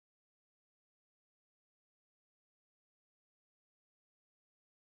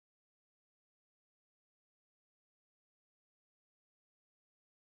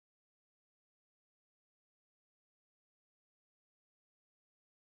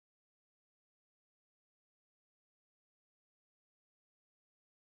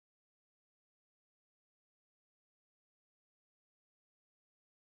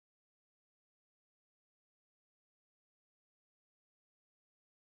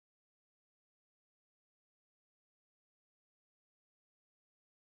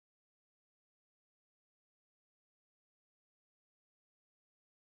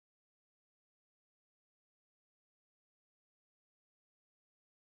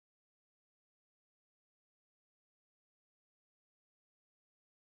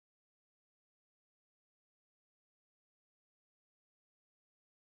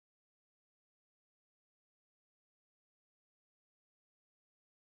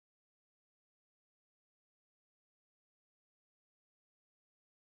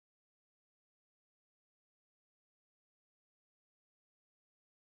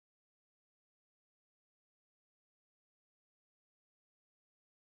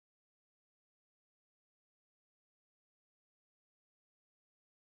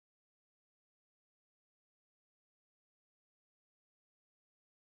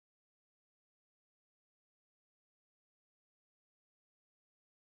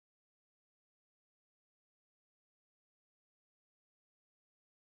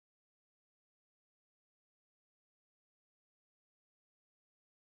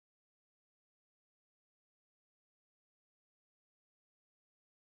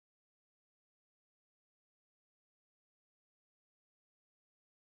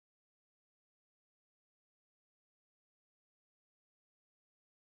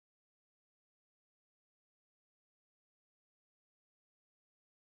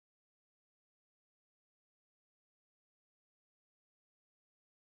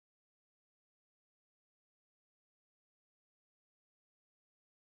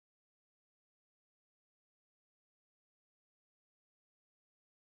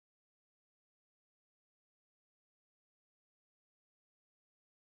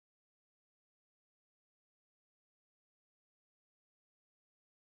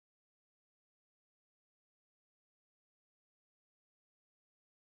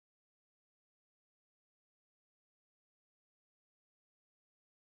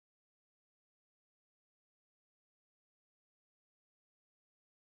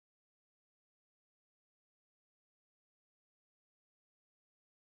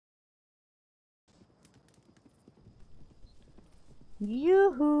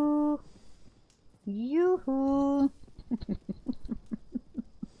Yoo-hoo! Yoo-hoo!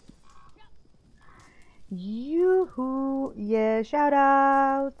 Yoo-hoo! Yeah, shout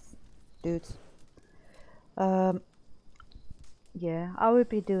outs! Dudes. Yeah, I will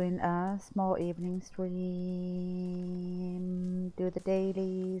be doing a small evening stream, do the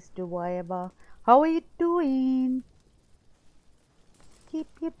dailies, do whatever. How are you doing? Yip,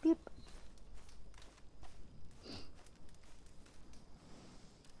 yip, yip.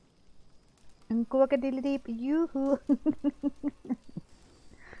 Quackadilly-deep, yoo-hoo!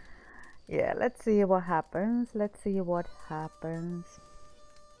 Yeah, let's see what happens. Let's see what happens.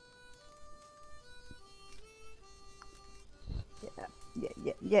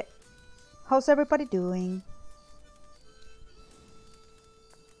 Yeah. How's everybody doing?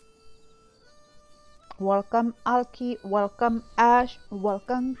 Welcome Alki, welcome Ash,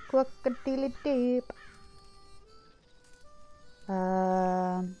 welcome Quackadilly-deep.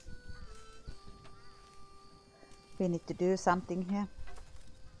 We need to do something here.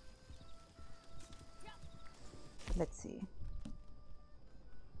 Let's see.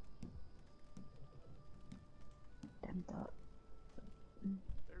 Damn dog.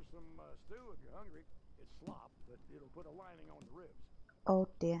 There's some stew if you're hungry. It's slop, but it'll put a lining on the ribs. Oh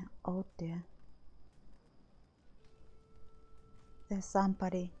dear, oh dear. There's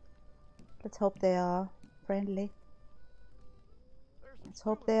somebody. Let's hope they are friendly. Let's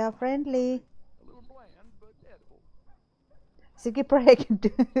hope they are friendly. A little bland, but edible. Ziggy break,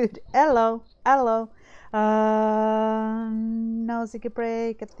 dude. Hello, hello. No Ziggy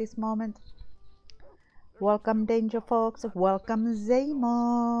break at this moment. Welcome Danger Fox. Welcome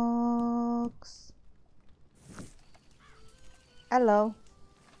Zamox. Hello.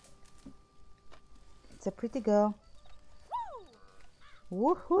 It's a pretty girl.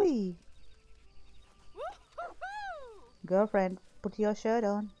 Woohoo! Girlfriend, put your shirt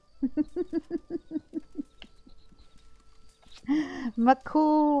on.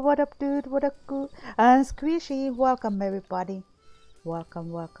 Macool, what up, dude? What up, cool? And Squishy, welcome everybody.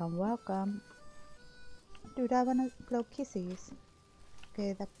 Welcome. Dude, I wanna blow kisses.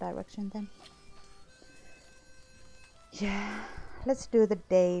 Okay, that direction then. Yeah, let's do the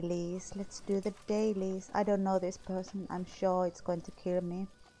dailies. I don't know this person. I'm sure it's going to kill me.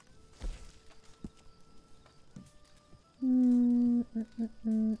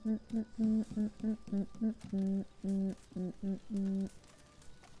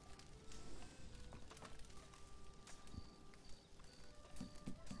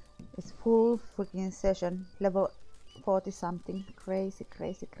 It's full freaking session, level 40 something. Crazy.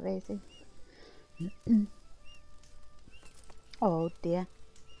 Oh dear.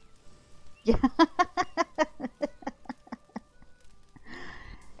 Yeah.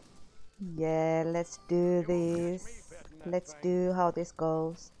 Yeah, let's do this. Let's do how this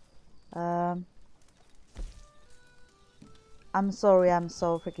goes. I'm sorry I'm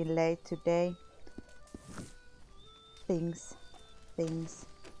so freaking late today. Things.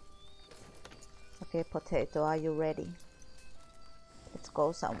 Okay, potato, are you ready? Let's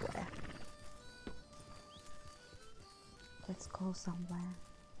go somewhere. Let's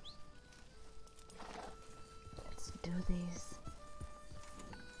do this.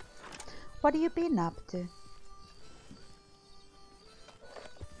 What have you been up to?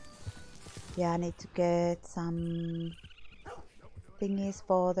 Yeah, I need to get some thingies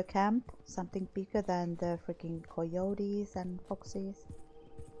for the camp. Something bigger than the freaking coyotes and foxes.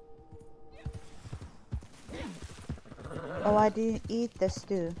 Oh, I didn't eat the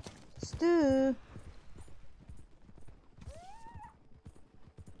stew.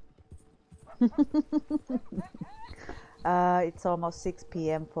 It's almost 6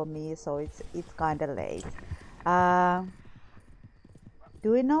 p.m. for me, so it's kind of late.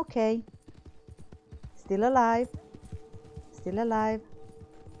 Doing okay. Still alive.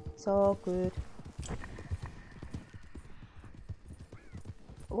 So good.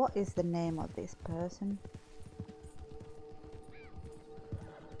 What is the name of this person?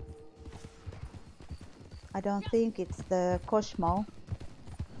 I don't think it's the Cosmo.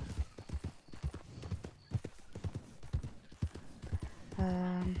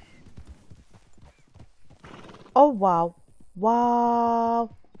 Oh wow.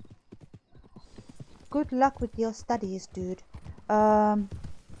 Good luck with your studies, dude. That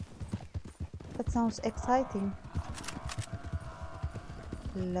sounds exciting.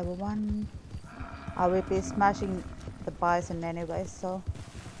 Level 1. I will be smashing the bison anyway, so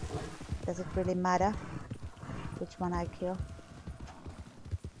does it really matter which one I kill?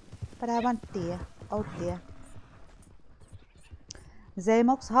 But I want deer. Oh dear.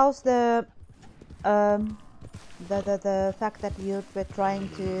 Zamox, how's the The fact that you were trying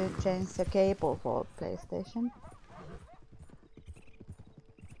to change the cable for PlayStation.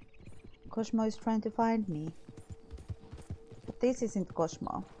 Cosmo is trying to find me. But this isn't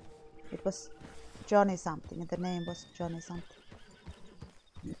Cosmo. It was Johnny something. The name was Johnny something.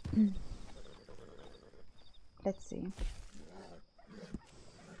 Let's see.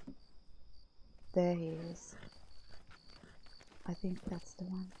 There he is. I think that's the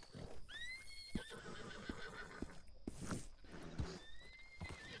one.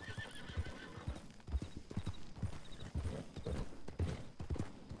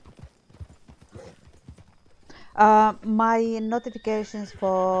 My notifications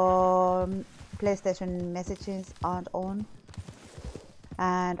for PlayStation messages aren't on,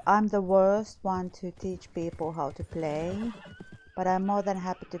 and I'm the worst one to teach people how to play, but I'm more than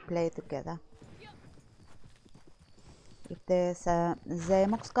happy to play together. If there's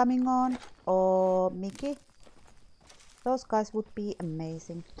Zemox coming on or Mickey, those guys would be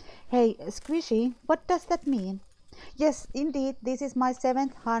amazing. Hey, Squishy, what does that mean? Yes, indeed, this is my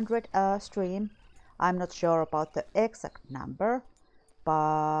 700 stream. I'm not sure about the exact number,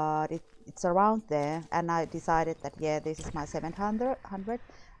 but it's around there, and I decided that yeah, this is my 700.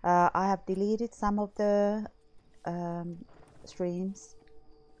 I have deleted some of the streams,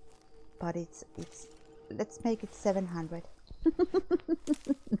 but it's let's make it 700.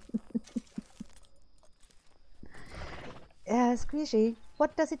 Squishy,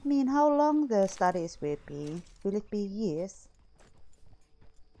 what does it mean? How long the studies will be? Will it be years?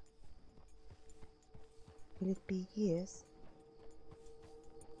 Will it be years?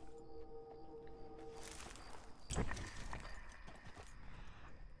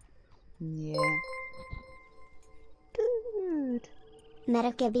 Yeah. Dude.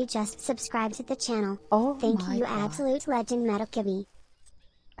 Metagibby just subscribed to the channel. Oh Thank my you, God. absolute legend Metagibby.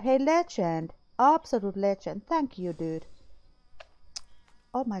 Hey, legend. Absolute legend. Thank you, dude.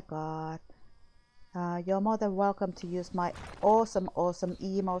 Oh my God. You're more than welcome to use my awesome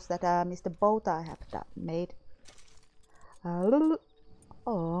emotes that Mr. Bowtie have made.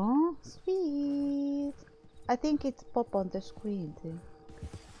 Oh, sweet. I think it's pop on the screen too.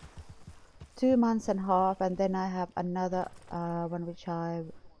 2 months and a half, and then I have another one which I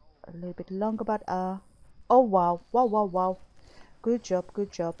a little bit longer, but oh wow. Good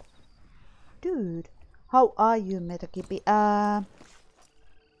job. Dude, how are you, Metagibby?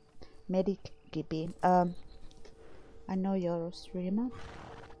 Medic Gibby. I know you're a streamer.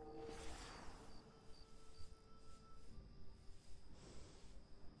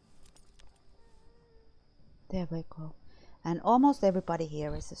 There we go. And almost everybody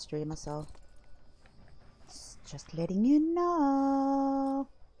here is a streamer, so just letting you know.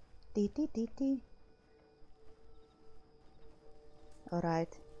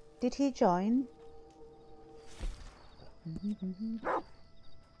 Alright. Did he join?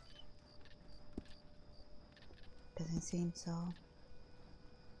 Doesn't seem so.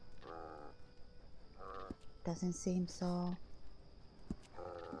 Doesn't seem so.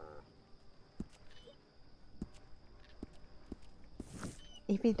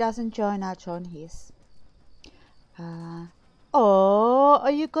 If he doesn't join, I'll join his. Oh,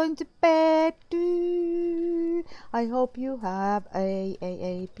 are you going to bed, dude? I hope you have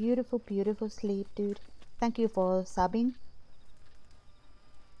a beautiful sleep, dude. Thank you for subbing.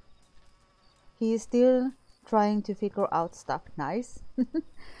 He is still trying to figure out stuff. Nice.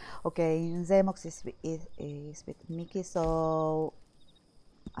 Okay, Zemox is with Mickey, so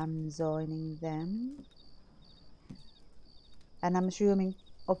I'm joining them. And I'm assuming,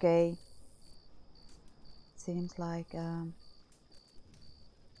 okay, seems like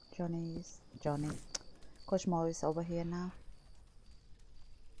Johnny. Cosmo is over here now.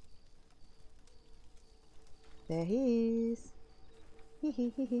 There he is.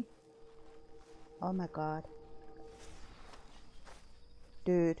 Hee. Oh my God.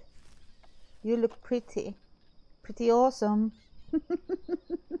 Dude, you look pretty awesome.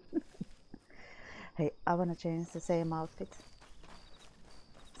 Hey, I wanna change the same outfit.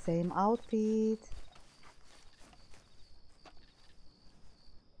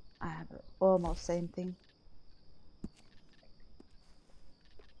 I have almost same thing.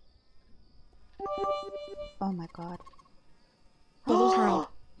 Oh my God. Gibby hi.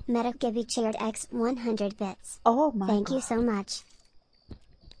 Metagibby cheered X 100 bits. Oh my Thank God. you so much.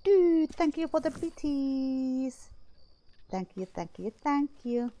 Dude, thank you for the bitties. Thank you.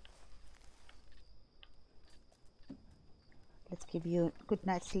 Let's give you good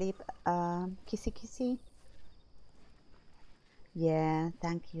night's sleep. Kissy. Yeah,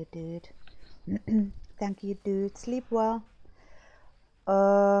 thank you, dude. Thank you, dude. Sleep well.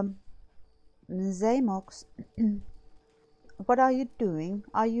 Zamox, what are you doing?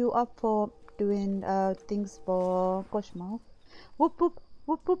 Are you up for doing things for Cosmo? Whoop whoop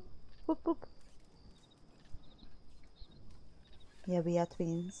whoop whoop whoop whoop. Yeah, we are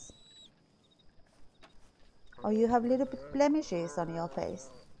twins. Oh, you have little bit blemishes on your face.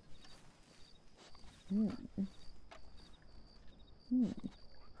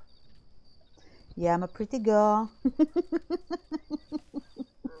 Yeah, I'm a pretty girl.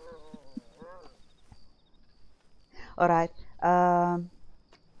 Alright, I'm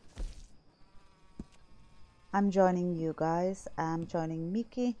joining you guys. I'm joining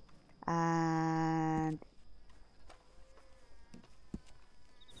Mickey and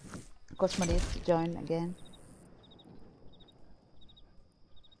Cosmodis join again.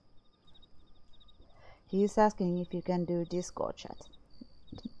 He's asking if you can do Discord chat.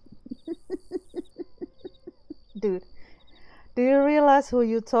 Dude, do you realize who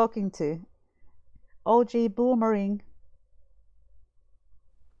you're talking to? OG Boomerang.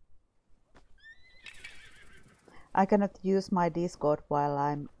 I cannot use my Discord while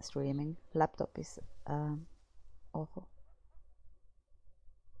I'm streaming. Laptop is awful.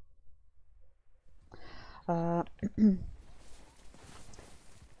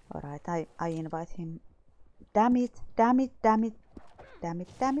 Alright, I invite him. Damn it, damn it, damn it, damn it,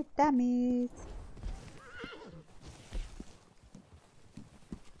 damn it, damn it.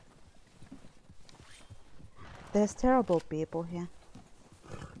 There's terrible people here.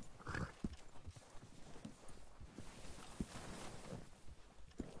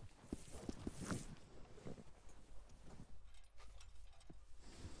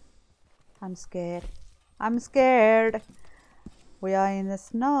 I'm scared. I'm scared. We are in the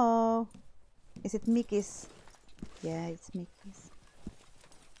snow. Is it Mickey's? Yeah, it's Mickey's.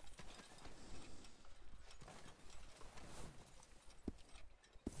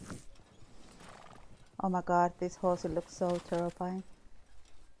 Oh my god, this horse looks so terrifying.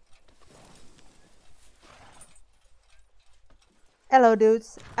 Hello,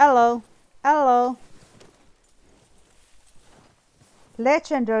 dudes. Hello. Hello.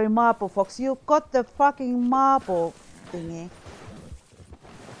 Legendary marble fox. You got the fucking marble thingy.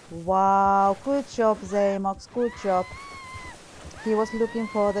 Wow. Good job, Zamox. Good job. He was looking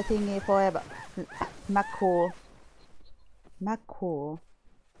for the thingy forever. McCool. McCool.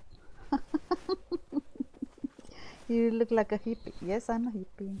 You look like a hippie. Yes, I'm a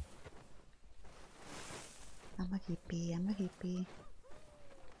hippie. I'm a hippie. I'm a hippie.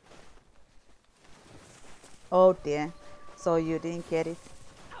 Oh dear. So you didn't get it.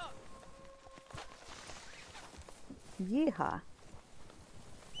 Yeehaw.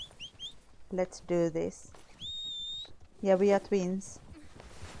 Let's do this. Yeah, we are twins.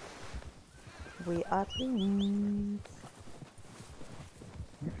 We are twins.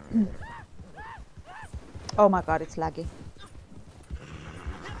 Oh my god, it's laggy.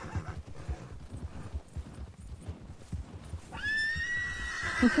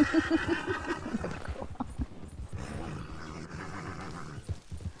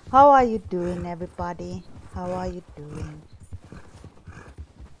 How are you doing, everybody? How are you doing?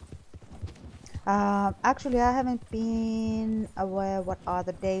 Actually, I haven't been aware what are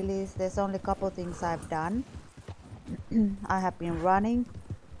the dailies. There's only a couple things I've done. I have been running,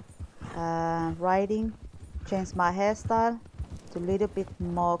 riding, changed my hairstyle to a little bit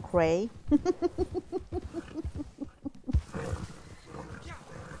more grey.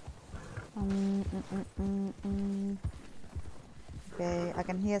 Okay, I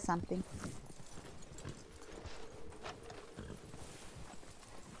can hear something.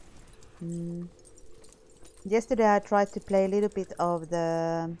 Yesterday I tried to play a little bit of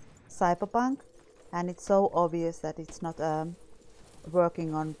the Cyberpunk, and it's so obvious that it's not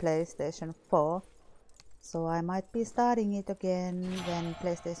working on PlayStation 4. So I might be starting it again when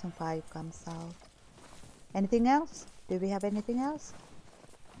PlayStation 5 comes out. Anything else? Do we have anything else?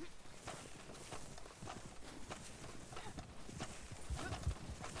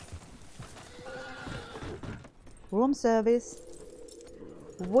 Room service.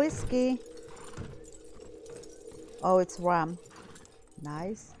 Whiskey. Oh, it's rum.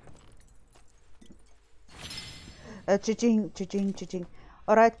 Nice. Cha-ching, cha-ching, cha-ching.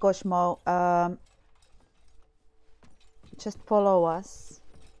 Alright, Cosmo. Just follow us.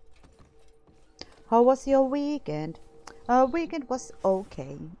 How was your weekend? Weekend was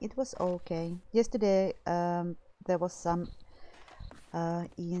okay. It was okay. Yesterday there was some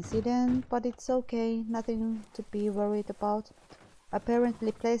incident, but it's okay. Nothing to be worried about.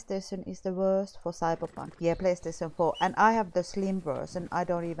 Apparently PlayStation is the worst for Cyberpunk. Yeah, PlayStation 4. And I have the slim version. I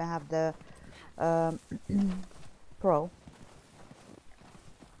don't even have the Pro.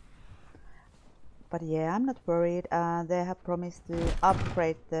 But yeah, I'm not worried. They have promised to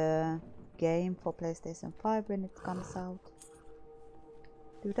upgrade the game for PlayStation 5 when it comes out.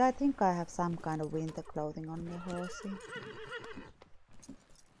 Dude, I think I have some kind of winter clothing on me, horsey.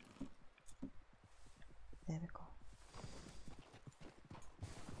 There we go.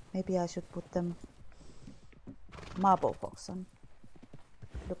 Maybe I should put them marble fox on.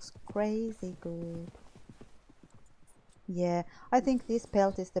 Looks crazy good. Yeah, I think this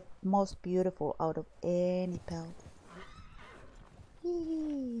pelt is the most beautiful out of any pelt.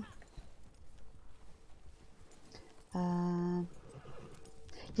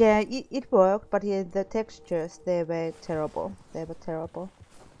 Yeah, it worked, but yeah, the textures, they were terrible. They were terrible.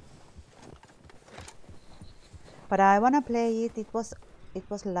 But I wanna play it. It was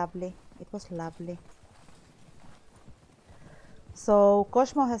lovely. It was lovely. So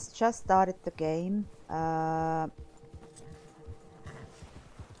Cosmo has just started the game.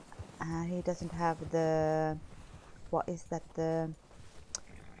 He doesn't have the, what is that, the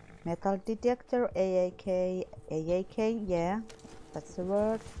metal detector, AAK, yeah, that's the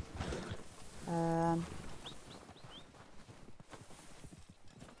word. The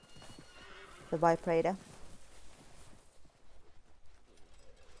vibrator.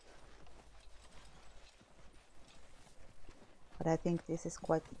 But I think this is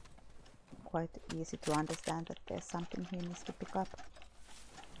quite easy to understand that there's something he needs to pick up.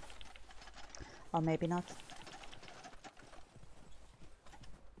 Or maybe not.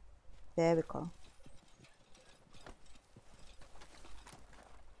 There we go.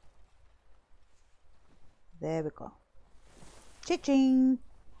 There we go. Cha-ching!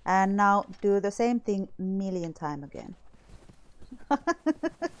 And now do the same thing a million times again.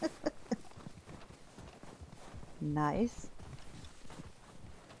 Nice.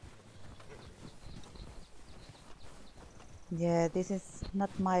 Yeah, this is not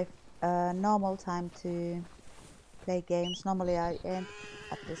my normal time to play games. Normally I end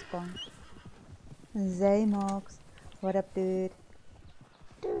at this point. Zamox, what up, dude?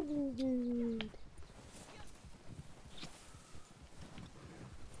 Dude.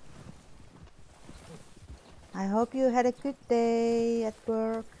 I hope you had a good day at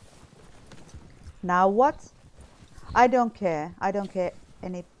work. Now what? I don't care. I don't care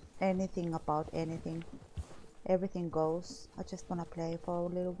anything about anything. Everything goes. I just wanna play for a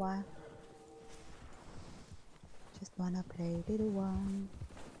little while. Just wanna play a little while.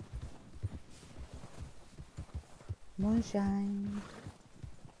 Moonshine.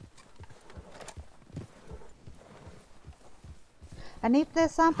 And if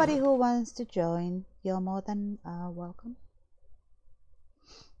there's somebody who wants to join, you're more than welcome.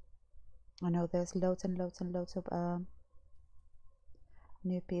 I know there's loads and loads and loads of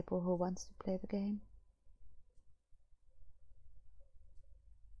new people who wants to play the game.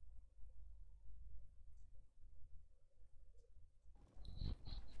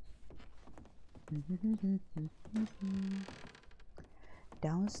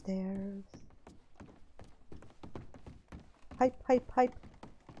 Downstairs. Hype, hype, hype.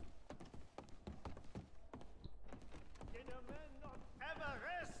 Can a man not ever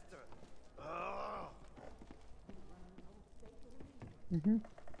rest? Oh.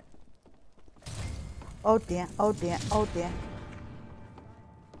 Oh dear, oh dear, oh dear.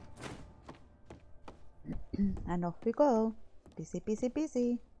 And off we go. Busy, busy,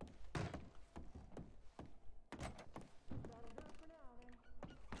 busy.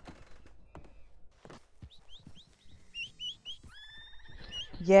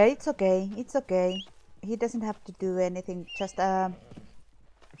 Yeah, it's okay. It's okay. He doesn't have to do anything. Just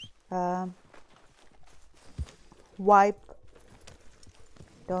wipe.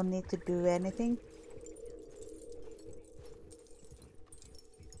 Don't need to do anything.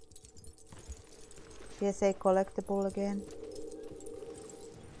 PSA collectible again.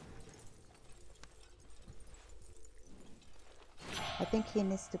 I think he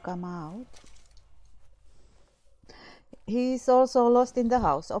needs to come out. He's also lost in the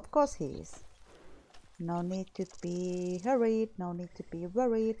house. Of course he is. No need to be hurried. No need to be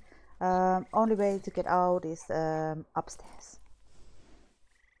worried. Only way to get out is upstairs.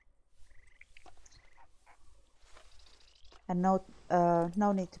 And no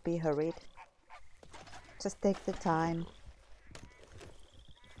need to be hurried. Just take the time.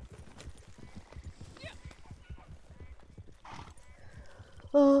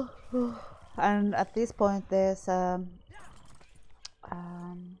 And at this point there's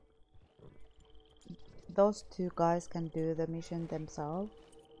those two guys can do the mission themselves,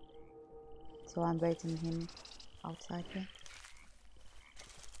 so I'm waiting him outside here.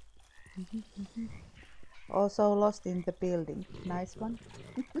 Also lost in the building. Nice one.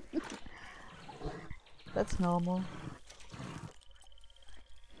 That's normal.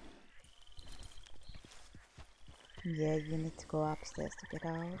 Yeah, you need to go upstairs to get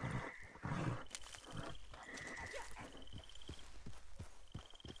out.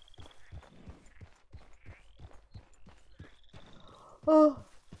 Oh,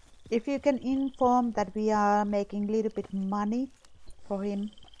 if you can inform that we are making a little bit money for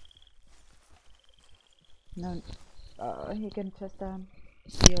him. No, he can just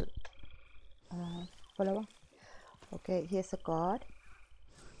steal follower. Okay, here's a card.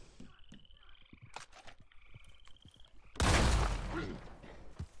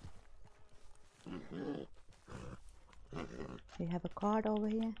 We have a card over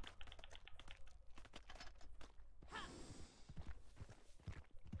here.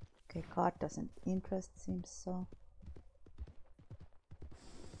 Okay, card doesn't interest him, so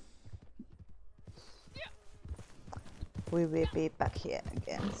we will be back here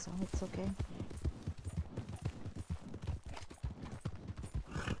again, so it's okay.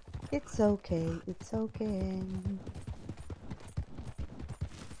 It's okay, it's okay.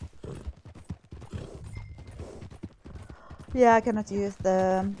 Yeah, I cannot use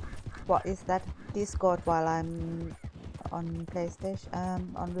the, what is that, Discord while I'm on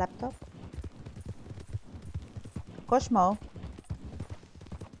PlayStation, on laptop. Cosmo,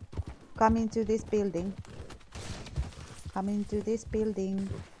 come into this building. Come into this building.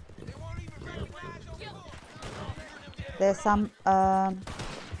 There's some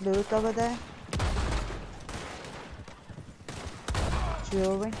loot over there.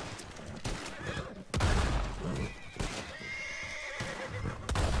 Jewelry.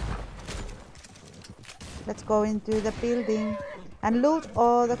 Let's go into the building and loot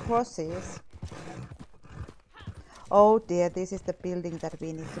all the crosses. Oh dear, this is the building that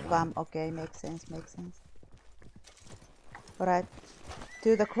we need to come. Okay, makes sense, makes sense. Alright,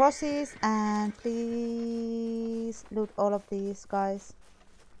 to the crosses and please loot all of these guys.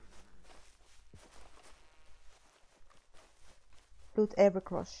 Loot every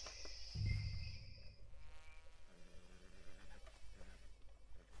cross.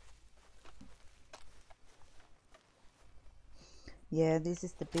 Yeah, this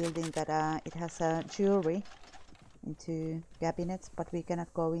is the building that it has jewelry into cabinets, but we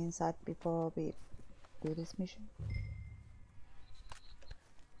cannot go inside before we do this mission.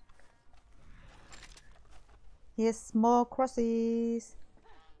 Here's more crosses.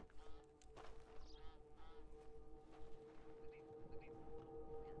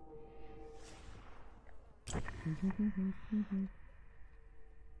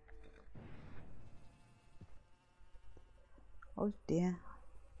 Oh dear.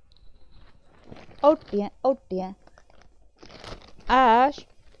 Oh dear, oh dear. Ash,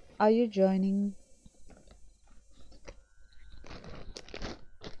 are you joining?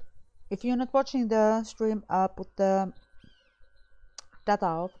 If you're not watching the stream, put the data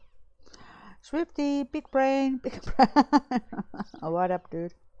off. Swifty, big brain, big brain. What up,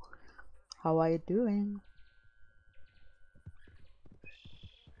 dude? How are you doing?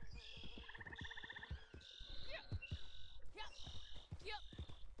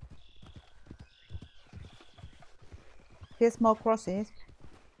 Here's more crosses.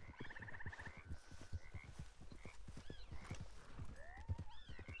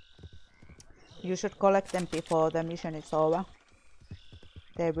 You should collect them before the mission is over.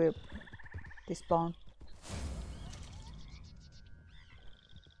 They will despawn.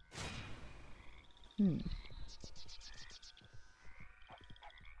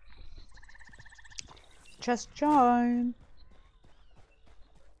 Just join.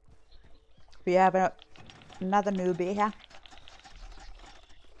 We have another newbie here.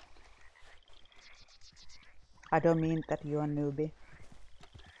 I don't mean that you're a newbie,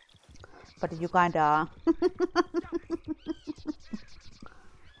 but you kinda are.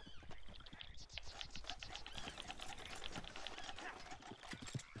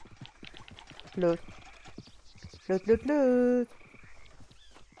 Loot. Loot, loot, loot.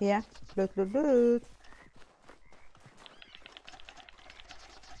 Here. Loot, loot, loot.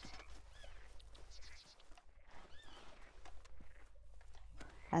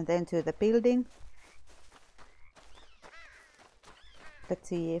 And then to the building. Let's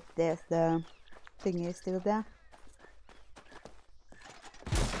see if there's the thingy still there.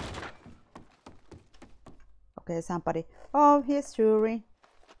 Okay, somebody. Oh, here's jewelry.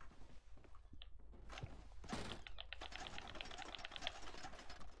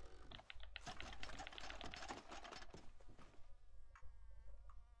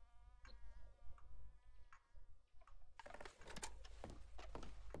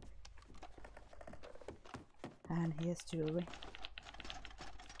 And here's jewelry.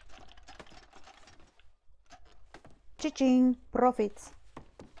 Cha-ching! Profits!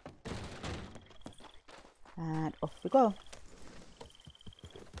 And off we go.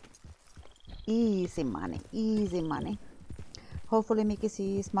 Easy money, easy money. Hopefully Mickey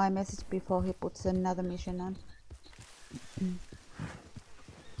sees my message before he puts another mission on.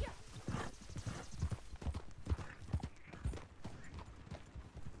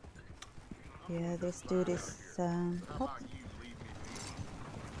 Yeah, this dude is hot.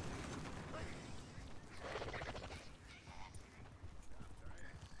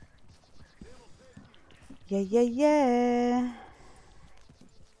 Yeah.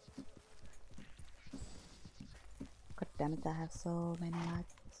 God damn it, I have so many items.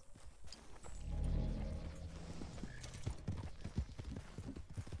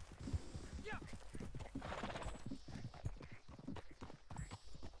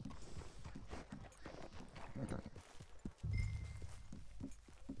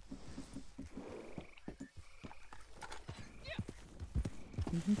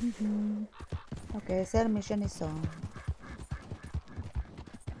 Okay, cell mission is on.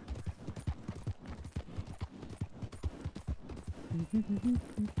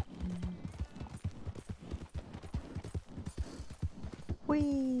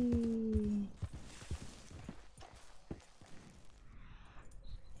 Whee!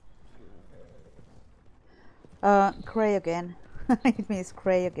 Cray again. It means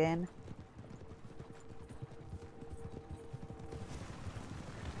cray again.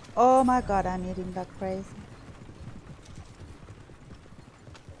 Oh my god, I'm eating like crazy.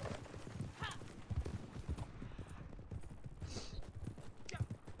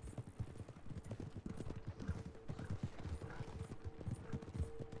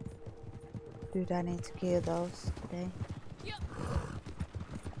 Dude, I need to kill those today.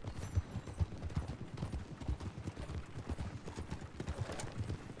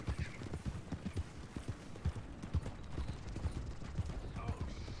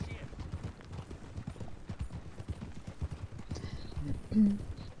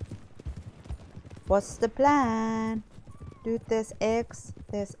 What's the plan? Dude, there's eggs.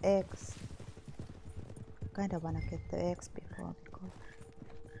 There's eggs. Kinda wanna get the eggs before we go.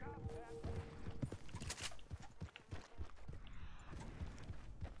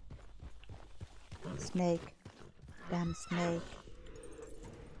 Snake. Damn snake.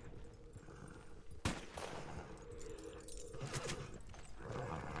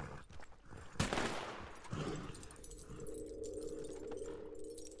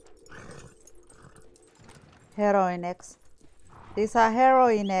 Heroin eggs. These are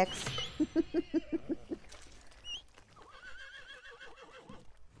heroin eggs.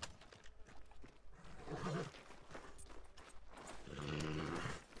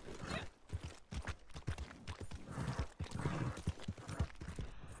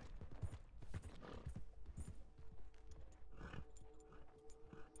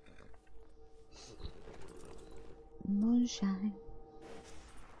 Moonshine.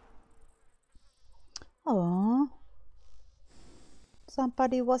 Oh,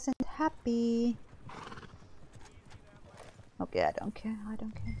 somebody wasn't happy. Okay, I don't care. I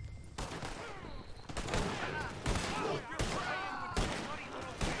don't care.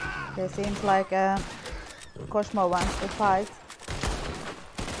 It seems like Cosmo wants to fight.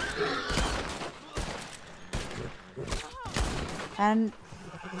 And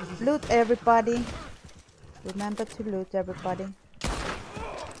loot everybody. Remember to loot everybody.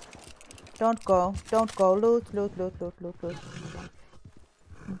 Don't go. Don't go. Loot.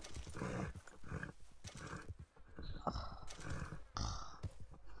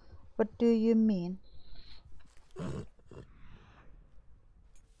 What do you mean?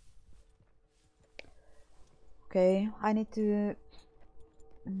 Okay, I need to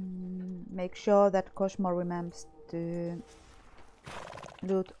make sure that Cosmo remembers to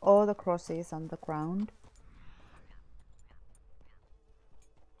loot all the crosses on the ground.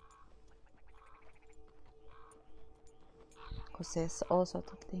 Because there's all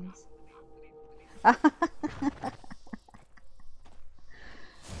sorts of things.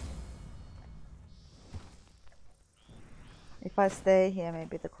 If I stay here,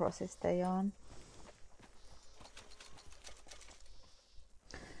 maybe the crosses stay on.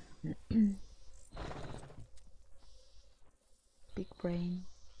 Big brain.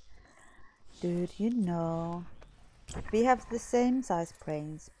 Dude, you know, we have the same size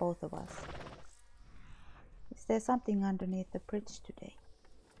brains, both of us. Is there something underneath the bridge today?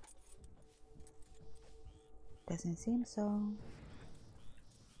 Doesn't seem so.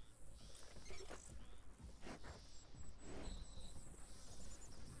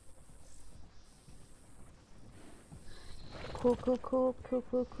 Cool.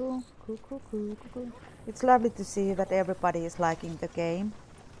 It's lovely to see that everybody is liking the game.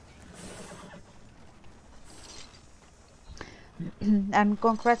 And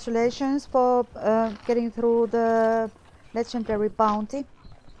congratulations for getting through the legendary bounty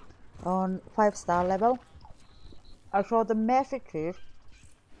on 5-star level. I saw the messages.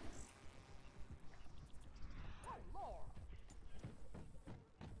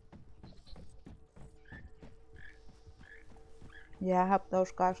 Yeah, I hope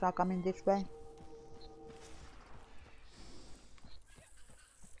those guys are coming this way.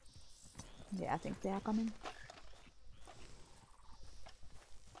 Yeah, I think they are coming.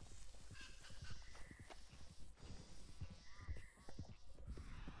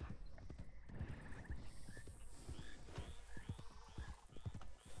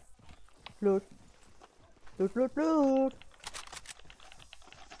 Loot.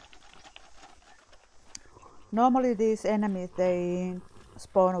 Normally these enemies, they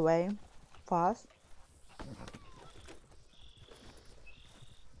spawn away fast.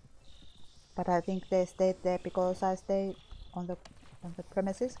 But I think they stayed there because I stayed on the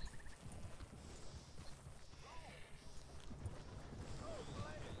premises.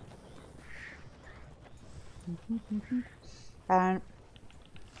 And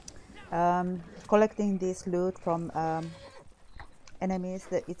collecting this loot from enemies,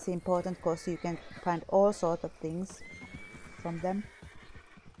 it's important because you can find all sorts of things from them.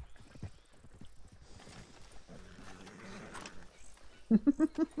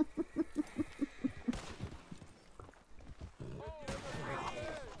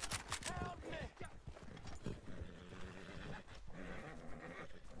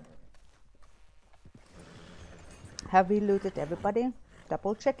 Have we looted everybody?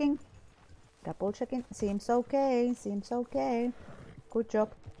 Double checking. Seems okay. Good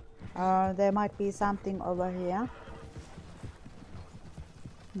job. There might be something over here.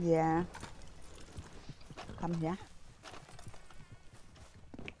 Yeah. Come here.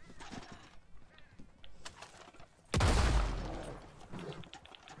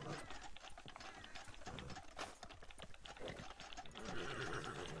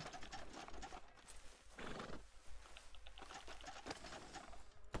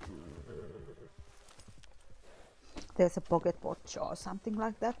 There's a pocket watch or something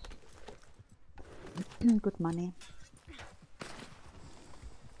like that. Good money.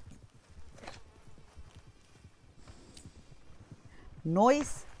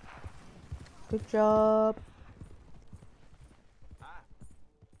 Noise. Good job.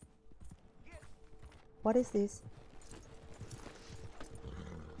 What is this?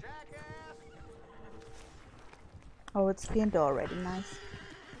 Oh, it's skinned already. Nice.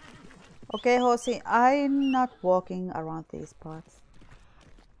 Okay, Hosi, I'm not walking around these parts.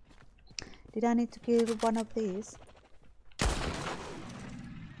 Did I need to kill one of these? I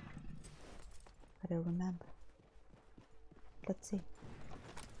don't remember. Let's see.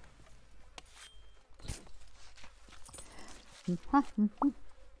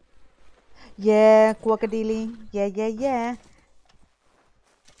 Yeah, Quackadilly. Yeah.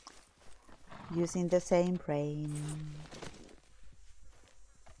 Using the same brain.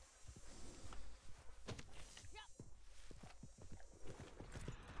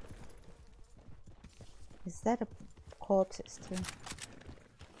 Is that a corpse too?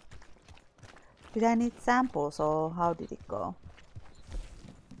 Did I need samples or how did it go?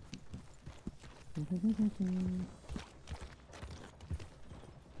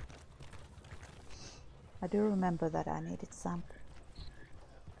 I do remember that I needed samples.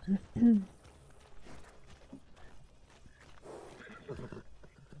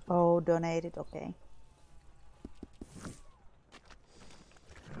 Oh, donated, okay.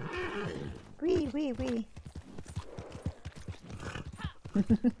 Wee.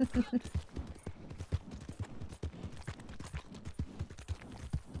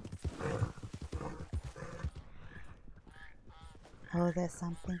 Oh, there's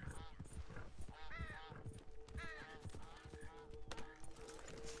something.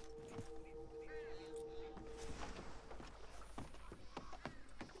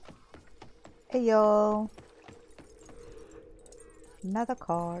 Hey yo. Another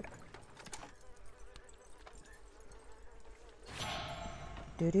card.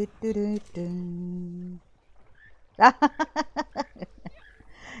 Do.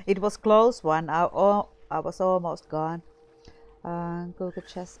 It was close one. I was almost gone. Google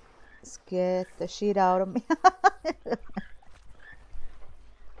just scared the shit out of me.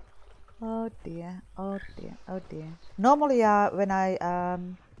 Oh dear. Normally, when I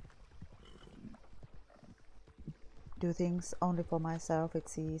do things only for myself,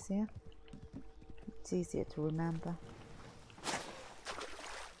 it's easier. It's easier to remember.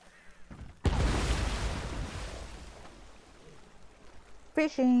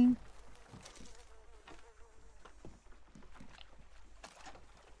 Fishing.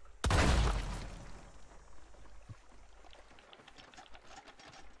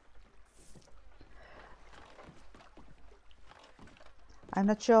 I'm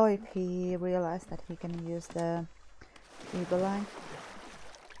not sure if he realized that he can use the eagle line.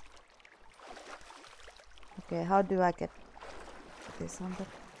 Okay, how do I get this on the...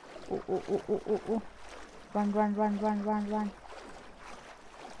 Ooh, ooh, ooh, ooh, ooh, ooh. Run, run, run, run, run, run.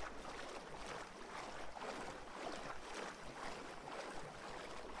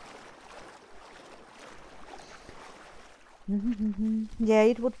 Yeah,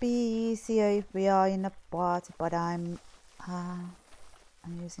 it would be easier if we are in a party, but I'm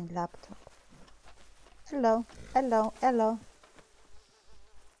using laptop. Hello, hello, hello.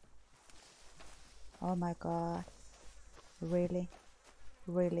 Oh my god. Really?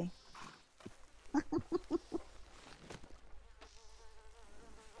 Really?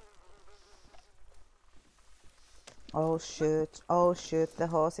 Oh shoot, the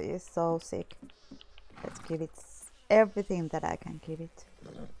horse is so sick. Let's give it everything that I can give it.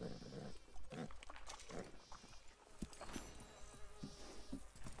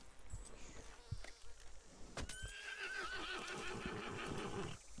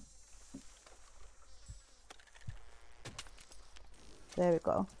 There we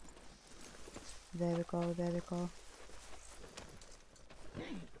go. There we go, there we go.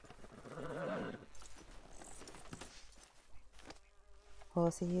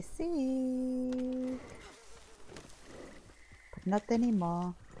 Horsey is sick. But not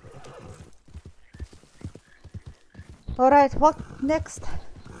anymore. Alright, what next?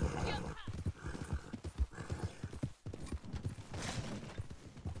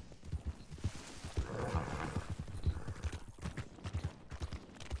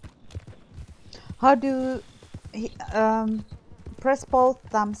 How do he, press both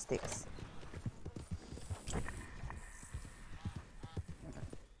thumbsticks?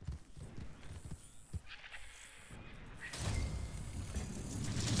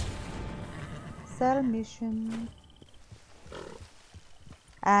 Cell mission.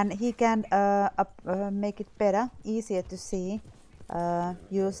 And he can make it better, easier to see.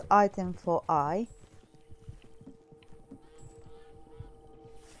 Use item for eye.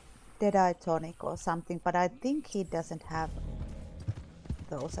 Deadeye tonic or something, but I think he doesn't have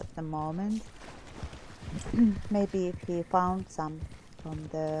those at the moment. Maybe if he found some from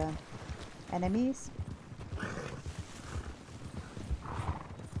the enemies.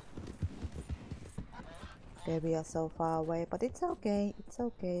 Okay, we are so far away, but it's okay, it's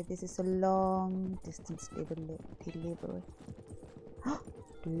okay. This is a long distance delivery.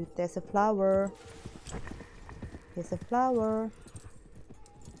 Dude, there's a flower. There's a flower.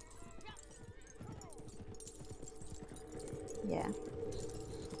 Yeah.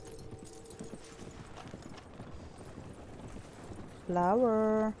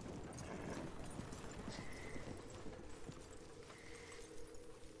 Flower.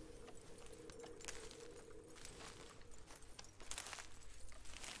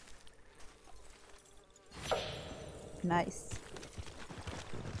 Nice.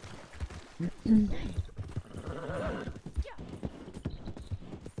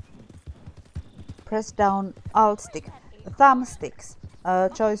 Press down alt stick, thumbsticks,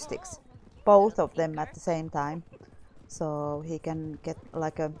 joysticks, both of them at the same time, so he can get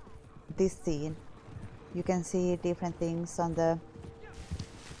like this scene. You can see different things on the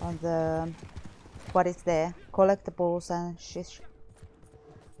what is there, collectibles and shish,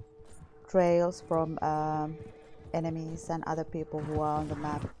 trails from enemies and other people who are on the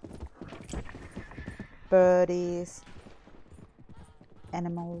map, birdies,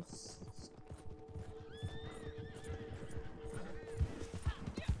 animals.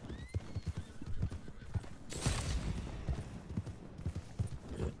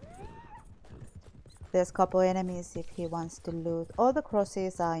 There's a couple enemies if he wants to loot. All the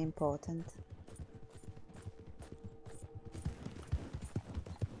crosses are important.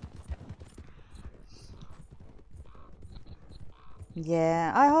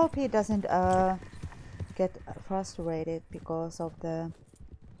 Yeah, I hope he doesn't get frustrated because of there's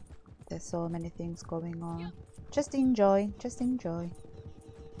so many things going on. Just enjoy, just enjoy.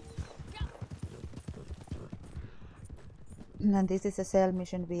 And this is a cell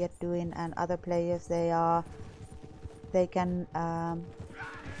mission we are doing, and other players they can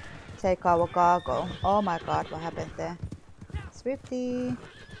take our cargo. Oh my god, what happened there? Swifty.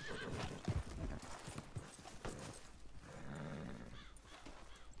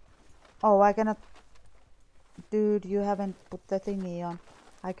 Oh, I cannot. Dude, you haven't put the thingy on.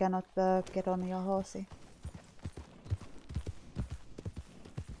 I cannot get on your horsey.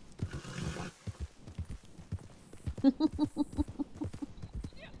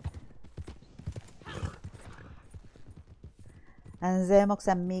 And Zemox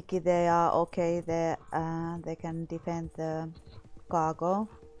and Miki, they are okay. They can defend the cargo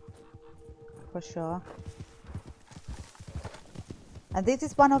for sure. And this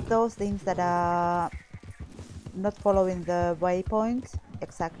is one of those things that are not following the waypoint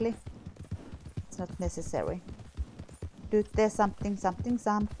exactly. It's not necessary. Dude, there's something.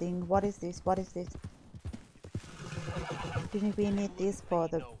 What is this? What is this? Didn't we need this for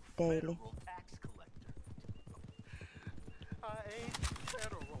the daily? I ain't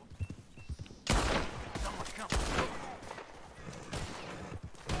federal.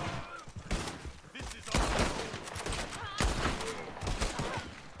 This is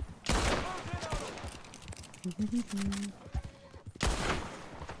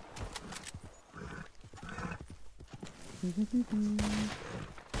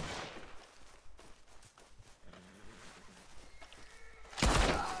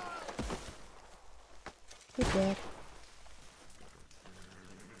You're dead.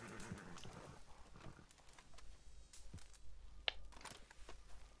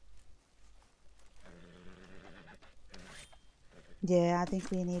 Yeah, I think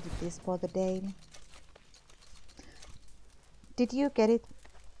we needed this for the daily. Did you get it?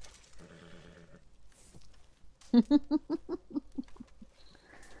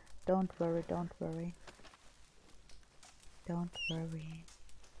 Don't worry, don't worry. Don't worry.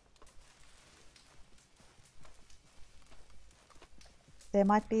 There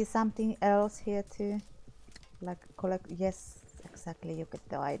might be something else here too. Like collect. Yes, exactly. You get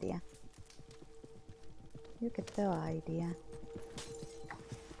the idea. You get the idea.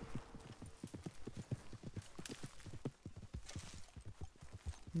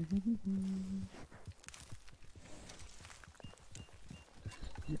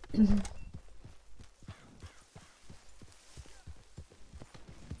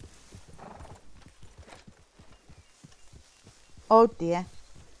 Oh dear.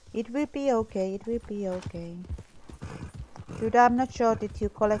 It will be okay. It will be okay. Dude, I'm not sure did you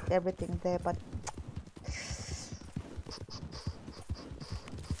collect everything there, but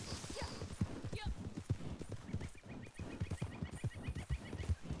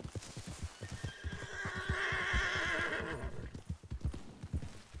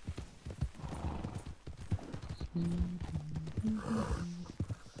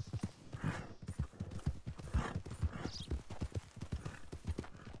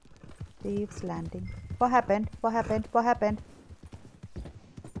Thieves landing. What happened? What happened? What happened?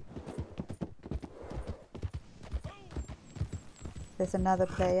 There's another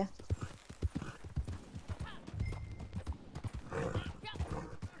player.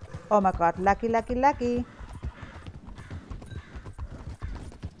 Oh my god, lucky, lucky, lucky.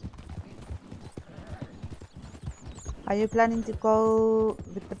 Are you planning to go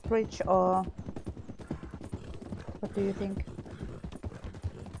with the bridge or what do you think?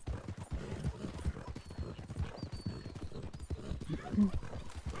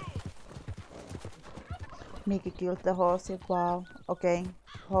 Mickey killed the horse. Wow. Okay,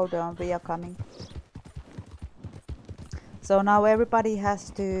 hold on, we are coming. So now everybody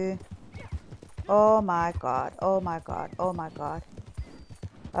has to... Oh my god, oh my god, oh my god.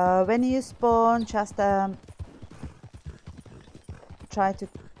 When you spawn, just try to...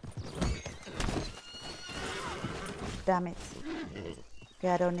 Damn it. Okay,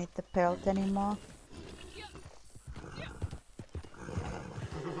 I don't need the pelt anymore.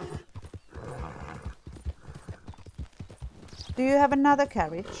 Do you have another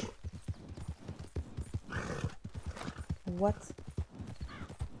carriage? What?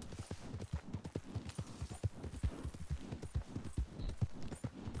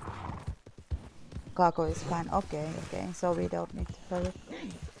 Cargo is fine. Okay, okay. So we don't need to hurry.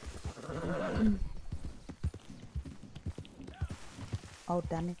 Oh,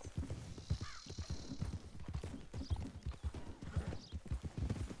 damn it.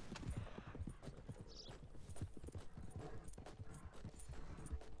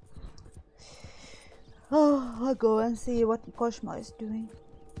 Oh, I'll go and see what Cosmo is doing.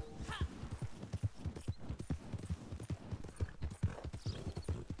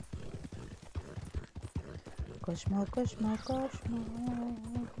 Cosmo, Cosmo, Cosmo.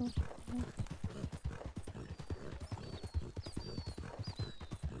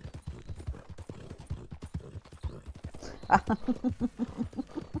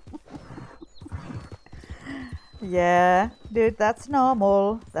 Yeah, dude, that's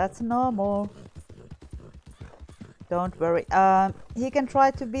normal. That's normal. Don't worry. He can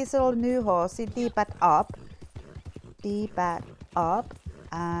try to whistle new horse. D-pad up. D-pad up.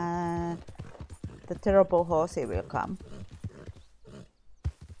 And the terrible horsey will come.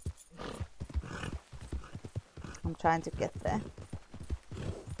 I'm trying to get there.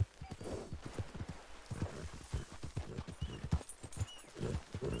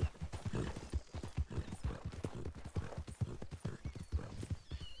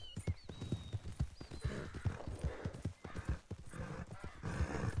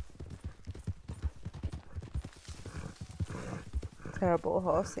 Terrible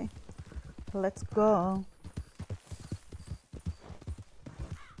horsey. Let's go.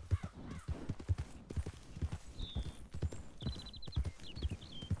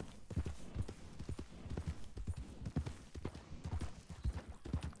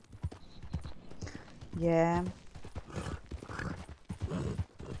 Yeah.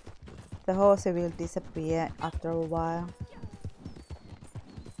 The horsey will disappear after a while.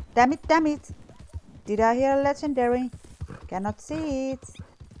 Damn it, damn it! Did I hear legendary? Cannot see it.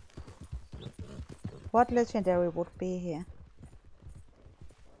 What legendary would be here?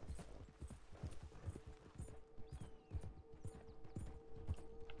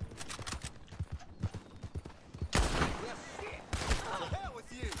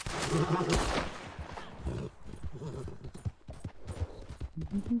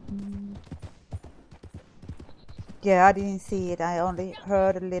 Yeah, I didn't see it. I only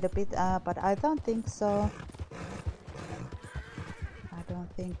heard a little bit, but I don't think so. I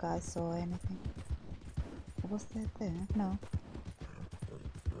don't think I saw anything. Was that there? No.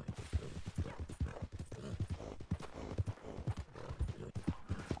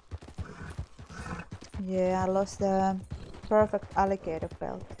 Yeah, I lost the perfect alligator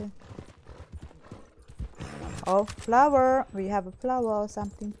belt too. Oh, flower! We have a flower or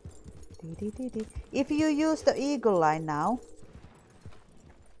something. If you use the eagle line now,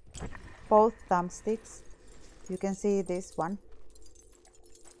 both thumbsticks, you can see this one.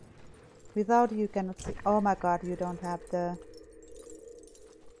 Without you cannot see. Oh my god, you don't have the.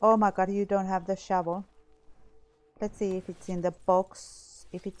 Oh my god, you don't have the shovel. Let's see if it's in the box.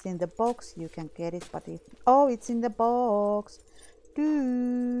 If it's in the box, you can get it. But if oh, it's in the box,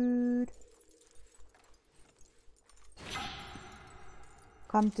 dude.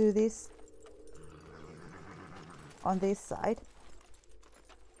 Come to this on this side.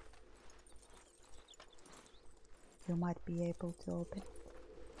 You might be able to open.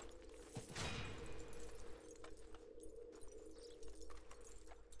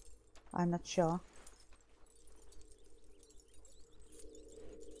 I'm not sure.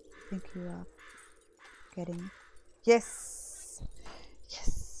 I think you are getting it. Yes!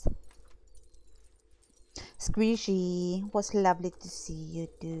 Yes! Squishy, was lovely to see you,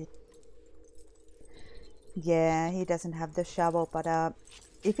 dude. Yeah, he doesn't have the shovel, but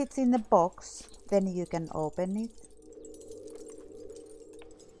if it's in the box, then you can open it.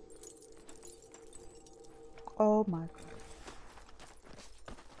 Oh my god.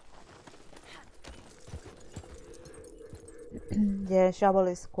 Yeah, shovel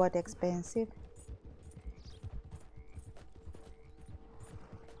is quite expensive.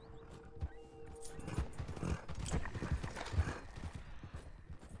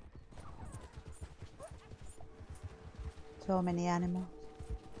 So many animals.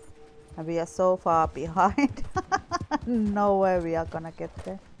 And we are so far behind. No way we are gonna get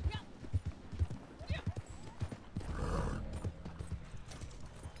there.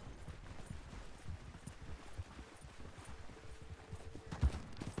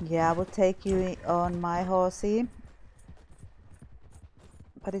 Yeah, I would take you on my horsey.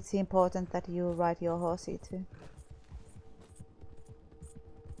 But it's important that you ride your horsey too.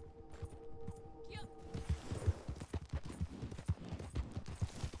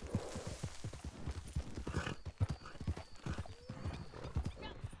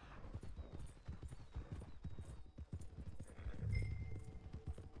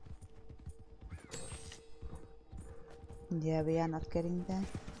 Yeah, we are not getting there.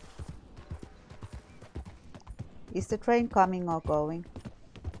 Is the train coming or going?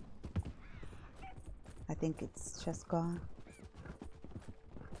 I think it's just gone.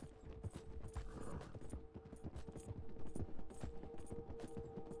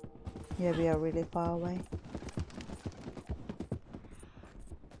 Yeah, we are really far away.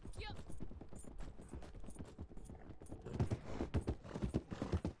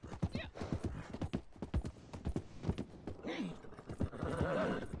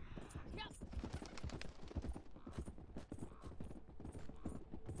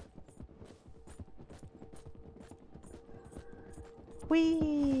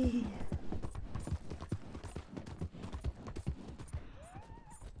 Whee!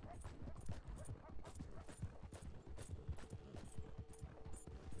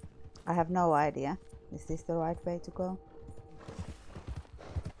 I have no idea. Is this the right way to go?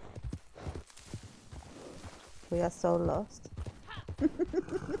 We are so lost.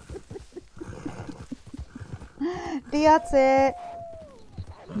 Diatse!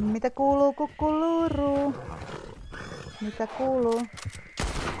 Mitä kuuluu, kukkuluru? Mitä kuuluu?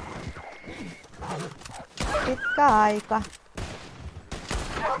 Pitkä aika.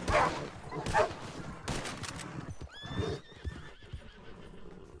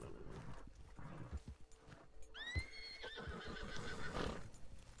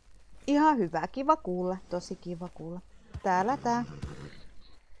 Ihan hyvä, kiva kuulla, tosi kiva kuulla. Täällä tää.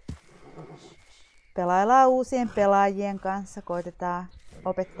 Pelaillaan uusien pelaajien kanssa, koitetaan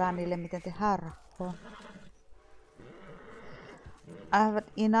opettaa niille miten tehdään rahaa. I have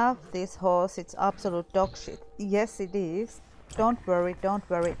enough this horse, it's absolute dog shit. Yes it is. Don't worry, don't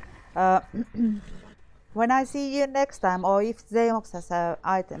worry. When I see you next time, or if Zemox has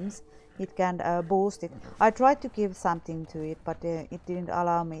items, it can boost it. I tried to give something to it, but it didn't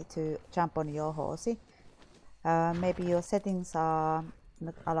allow me to jump on your horsey. Maybe your settings are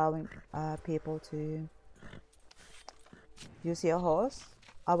not allowing people to use your horse.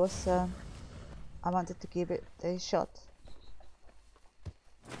 I wanted to give it a shot.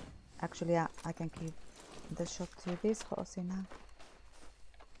 Actually, I can give the shot to this horsey now.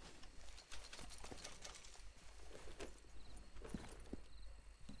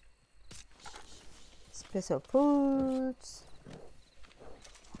 Special foods.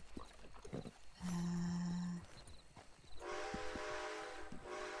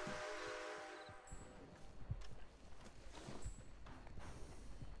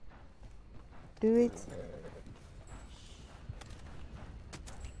 Do it.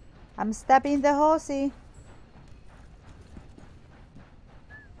 I'm stabbing the horsey.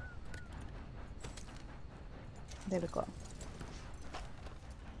 There we go.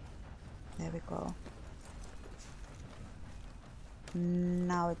 There we go.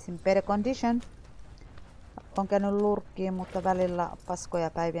 Now it's in better condition. On käynyt lurkkiin, mutta välillä paskoja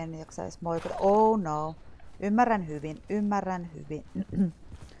päiviä niin jaksaisi moikata. Oh no. Ymmärrän hyvin, ymmärrän hyvin.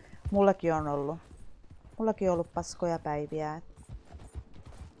 Mullakin on ollut paskoja päiviä.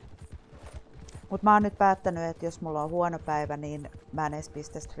 Mut mä oon nyt päättänyt, että jos mulla on huono päivä, niin mä en edes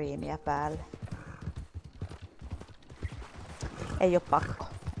pistä striimiä päälle. Ei oo pakko.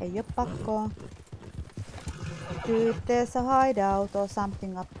 Ei oo pakko. Dude, there's a hideout or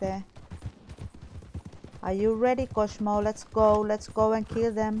something up there. Are you ready, Cosmo? Let's go. Let's go and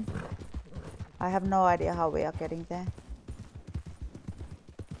kill them. I have no idea how we are getting there.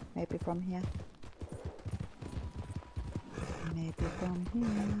 Maybe from here. Maybe from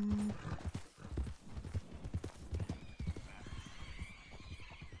here.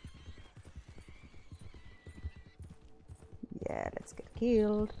 Yeah, let's get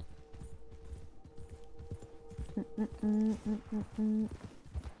killed.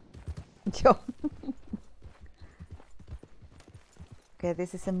 Yo. Okay,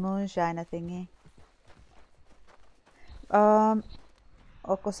 this is a moonshine thingy.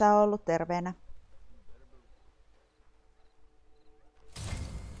 Ootko sä ollut terveenä?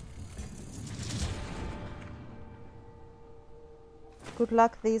 Good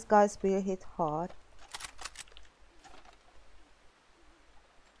luck, these guys will hit hard.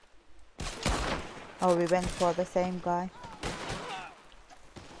 Oh, we went for the same guy.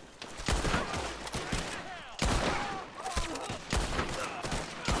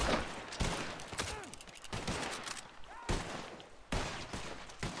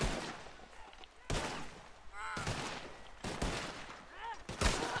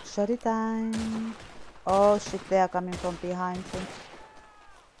 Shotty time. Oh shit, they are coming from behind him.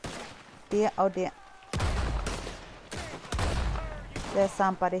 Dear, oh dear. There's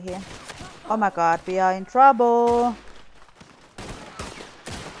somebody here. Oh my god, we are in trouble.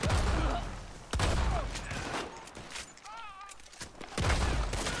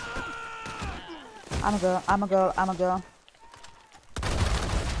 I'm a girl, I'm a girl, I'm a girl.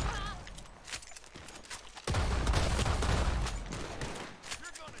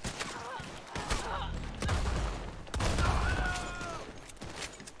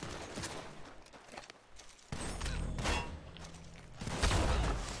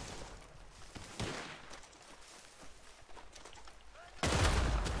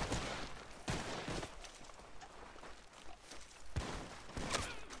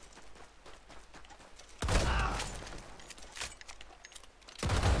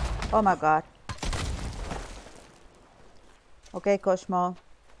 Oh my god. Okay, Cosmo.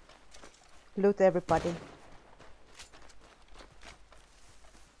 Loot everybody.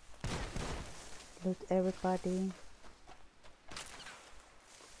 Loot everybody.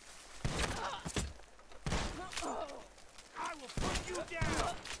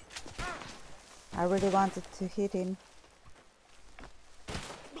 I really wanted to hit him.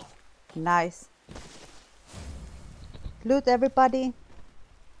 Nice. Loot everybody.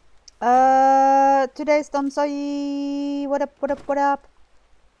 Today's Tom Soy. What up, what up, what up?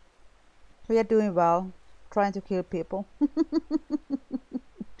 We are doing well. Trying to kill people.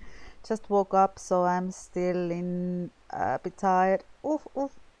 Just woke up, so I'm still a bit tired. Oof,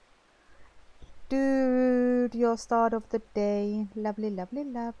 oof. Dude, your start of the day. Lovely, lovely,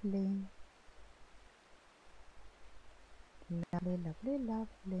 lovely. Lovely, lovely,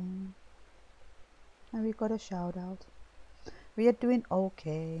 lovely. And we got a shout out. We are doing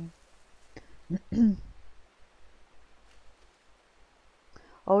okay.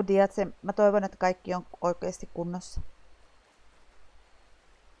 Oh dear, mä toivon, että kaikki on oikeasti kunnossa.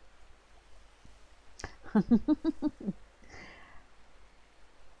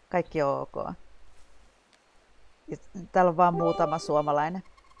 Kaikki on ok. Täällä on vaan muutama suomalainen.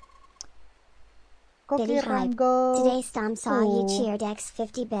 Kokirango! Today's Tom saw you cheered X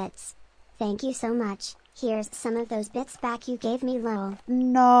 50 bits. Thank you so much. Here's some of those bits back you gave me, lol.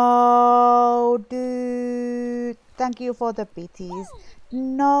 No, dude. Thank you for the bitties.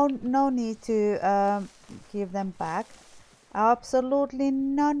 No need to give them back. Absolutely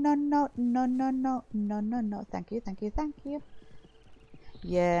no. Thank you.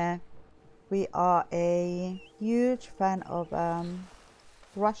 Yeah, we are a huge fan of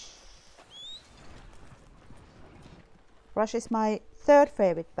Rush. Rush is my third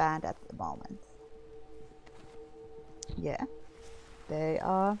favorite band at the moment. Yeah, they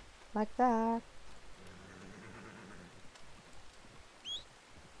are like that.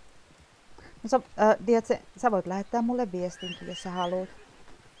 Tiedätkö, sä voit lähettää mulle viestinkin, jos sä haluat.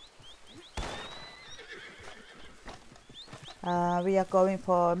 We are going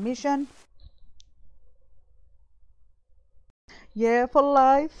for a mission. Yeah, for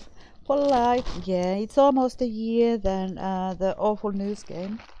life. Yeah, it's almost a year than the awful news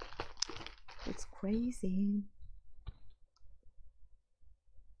game. It's crazy.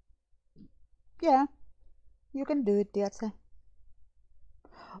 Yeah, you can do it, Diatse.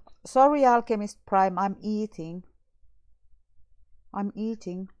 Sorry, Alchemist Prime, I'm eating.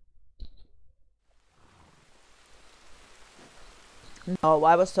 No,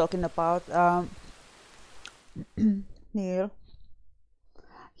 I was talking about Neil.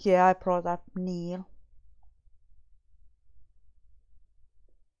 Yeah, I brought up Neil.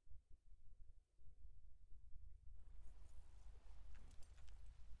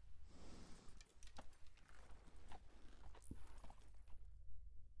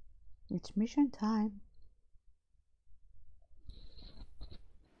 It's mission time.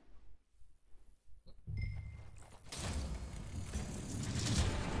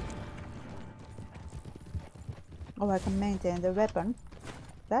 Oh, I can maintain the weapon.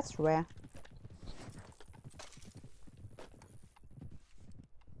 That's rare.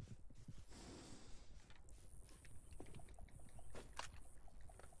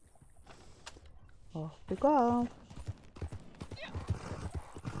 Off we go.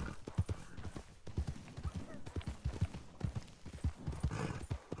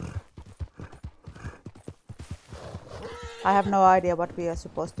 I have no idea what we are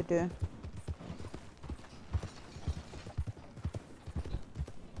supposed to do.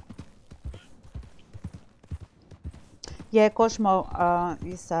 Yeah, Cosmo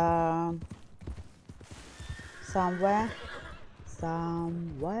is somewhere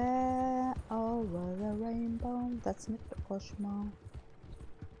over the rainbow. That's not the Cosmo.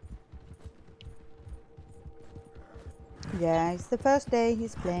 Yeah, it's the first day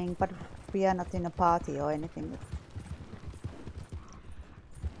he's playing, but we are not in a party or anything.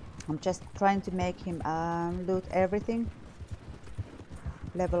 I'm just trying to make him loot everything,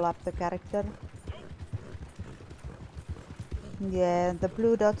 level up the character. Yeah, the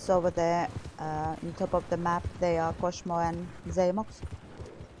blue dots over there on top of the map, they are Cosmo and Zamox.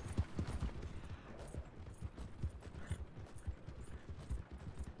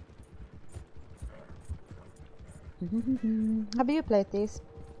 Have you played this?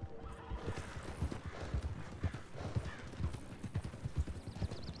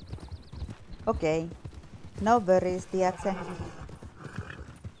 Okay, no worries, Diatse.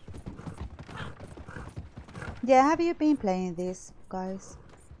 Yeah, have you been playing this, guys?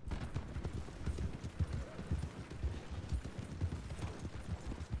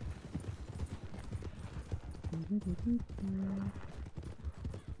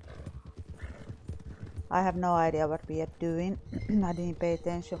 I have no idea what we are doing. I didn't pay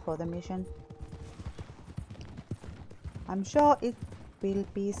attention for the mission. I'm sure it will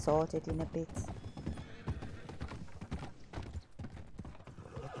be sorted in a bit.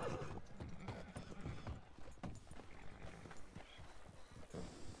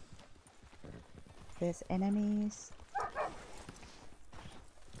 There's enemies.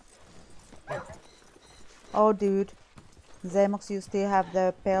 Oh dude, Zemox, you still have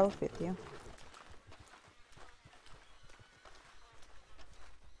the belt with you.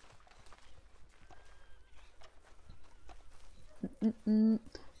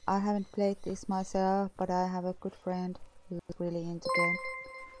 I haven't played this myself, but I have a good friend who's really into game.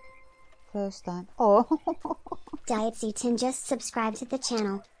 First time. Oh! Diet C10 just subscribed to the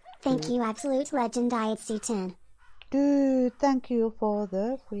channel. Thank you, absolute legend Diet C10. Dude, thank you for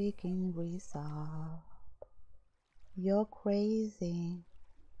the freaking resub. You're crazy.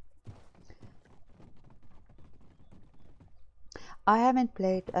 I haven't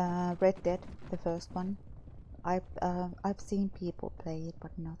played Red Dead, the first one. I've seen people play it,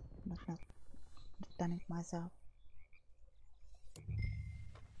 but not done it myself.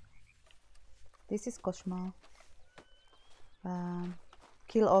 This is Koshmal.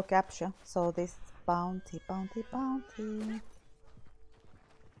 Kill or capture. So this bounty.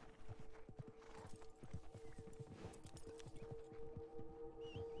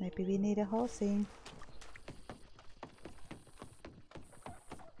 Maybe we need a horsey.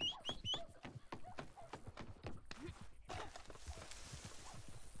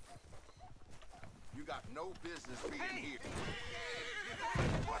 You got no business being here.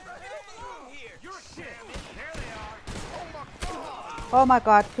 What the hell is here? You're shit. There they are. Oh my god. Oh my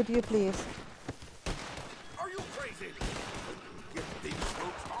god, could you please? Are you crazy? Get these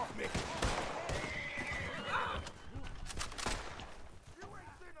folks off me. You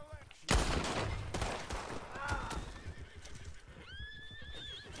ain't seen election.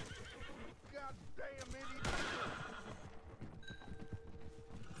 God damn idiot.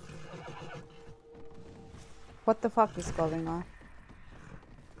 What the fuck is going on?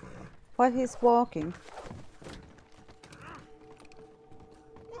 Why he's walking?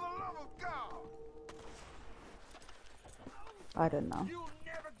 For the love of God. I don't know. You'll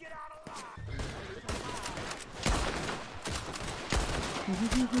never get out alive.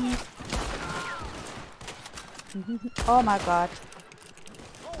 Oh my god.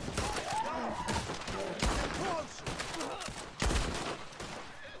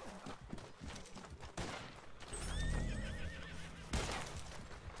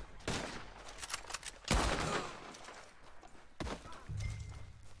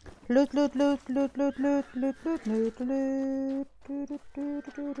 Loot.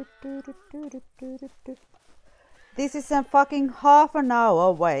 This is a fucking half an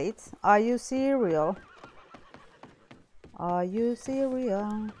hour wait. Are you serial? Are you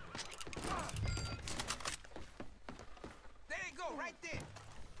serial? There you go, right there.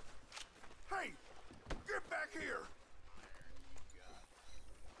 Hey, get back here.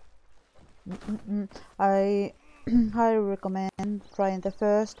 I highly recommend trying the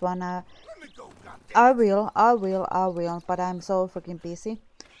first one. Let me go, goddamn. I will, but I'm so freaking busy.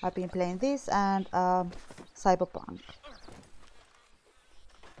 I've been playing this and Cyberpunk.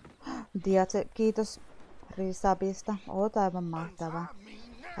 Diate, kiitos resubista. Oot aivan mahtava.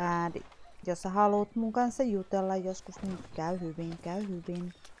 And jos sä haluat mun kanssa jutella joskus, niin käy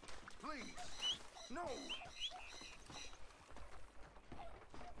hyvin. Please. No.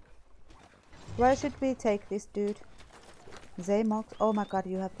 Where should we take this dude? Zaymox? Oh my god,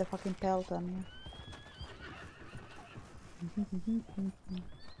 you have the fucking pelt on you.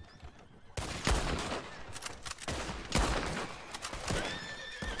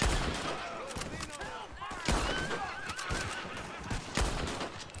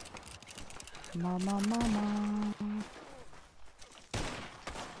 Mama.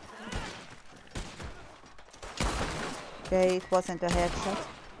 Okay, it wasn't a headshot.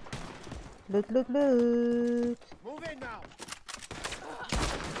 Loot. Move in now.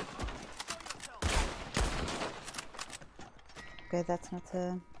 Okay, that's not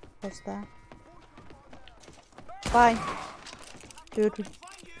a hostile. Bye. Dude.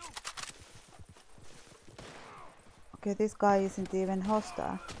 Okay, this guy isn't even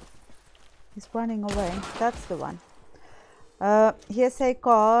hostile. He's running away. That's the one. Here's a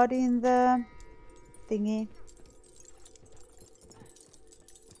card in the thingy.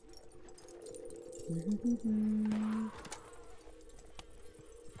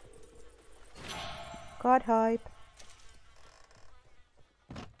 Card hype.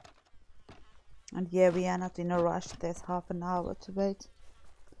 And yeah, we are not in a rush. There's half an hour to wait.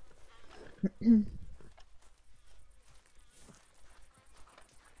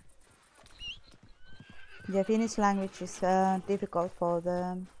 Yeah, Finnish language is difficult for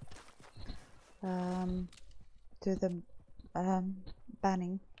the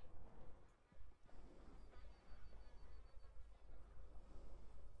banning.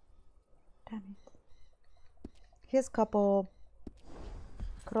 Damn it. Here's a couple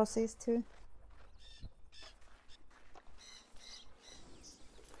crosses too.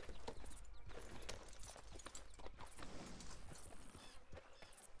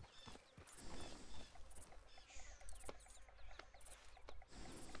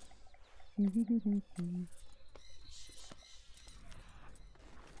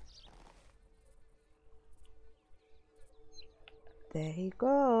 There he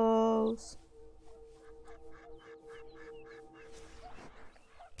goes.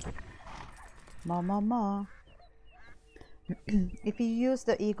 More. If you use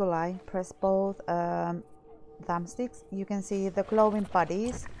the eagle eye, press both thumbsticks, you can see the glowing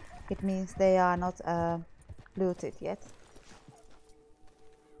bodies. It means they are not looted yet.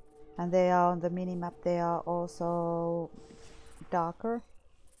 And they are on the minimap, they are also darker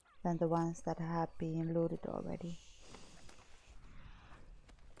than the ones that have been looted already.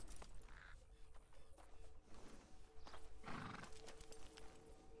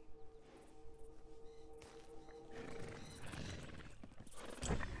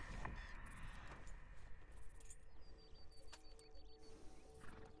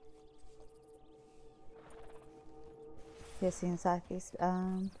 Yes, inside this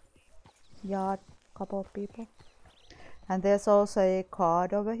yard, couple of people. And there's also a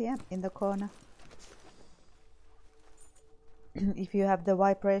card over here in the corner. If you have the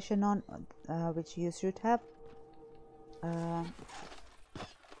vibration on, which you should have,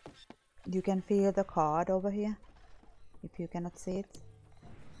 you can feel the card over here, if you cannot see it.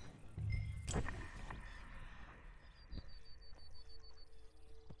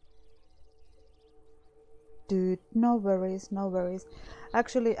 Dude, no worries, no worries.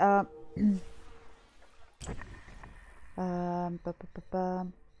 Actually, I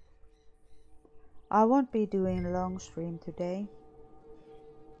won't be doing long stream today,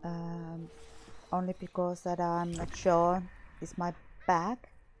 only because that I'm not sure is my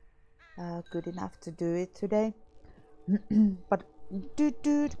back good enough to do it today. But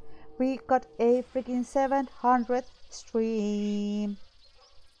dude, we got a freaking 700 stream.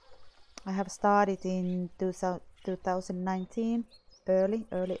 I have started in 2019, early.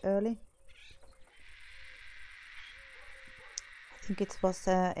 I think it was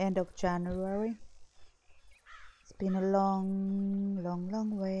end of January. It's been a long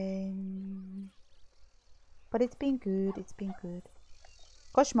way, but it's been good.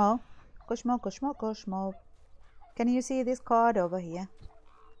 Cosmo. Can you see this card over here?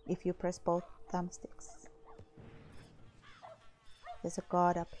 If you press both thumbsticks, there's a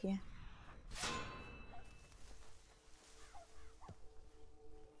card up here.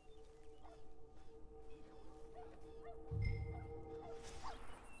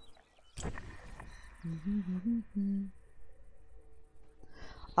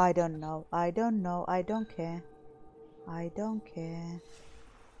 I don't know, I don't care.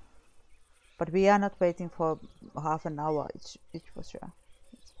 But we are not waiting for half an hour, it's for sure.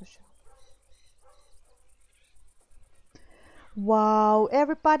 Wow,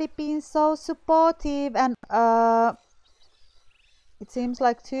 everybody being so supportive, and it seems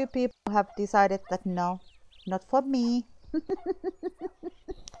like 2 people have decided that no, not for me.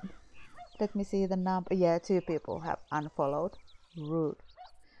 Let me see the number. Yeah, 2 people have unfollowed. Rude.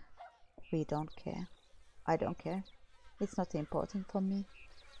 We don't care. I don't care. It's not important for me.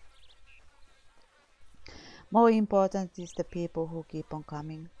 More important is the people who keep on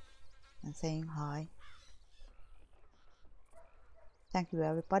coming and saying hi. Thank you,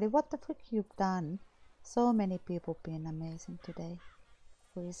 everybody. What the frick you've done? So many people been amazing today.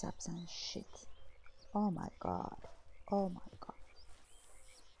 Free subs and shit. Oh my god.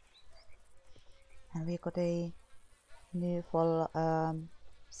 And we got a new full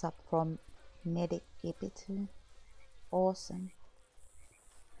sub from Medic Gippy too. Awesome.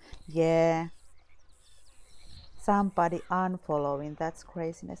 Yeah. Somebody unfollowing, that's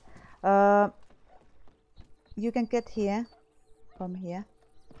craziness. You can get here from here.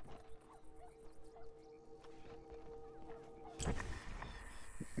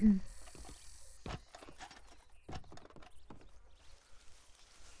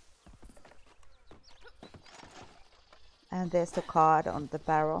 And there's the card on the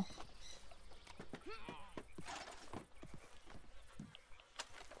barrel.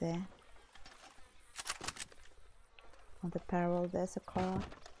 There. On the barrel there's a card.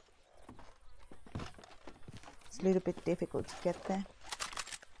 It's a little bit difficult to get there.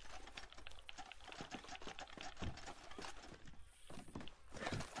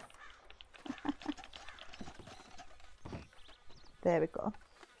 There we go.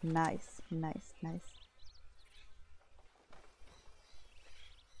 Nice.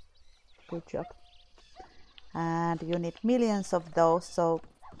 Good job. And you need millions of those, so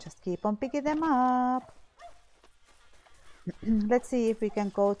just keep on picking them up. Let's see if we can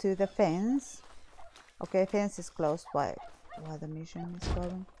go to the fence. Okay, fence is closed while the mission is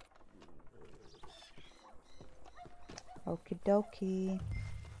going. Okie dokie.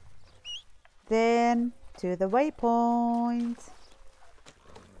 Then to the waypoint.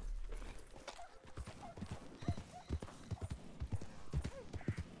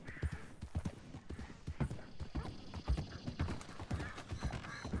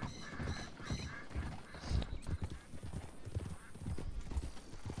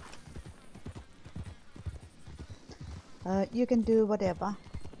 You can do whatever.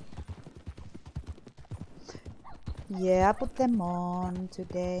 Yeah, I put them on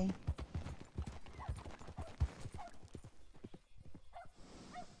today.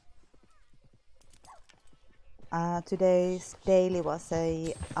 Today's daily was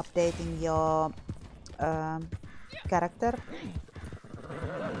updating your character.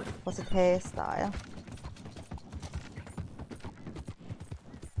 Was it hairstyle?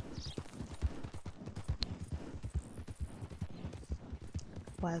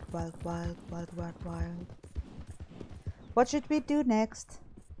 Wild, wild, wild, wild, wild, wild. What should we do next?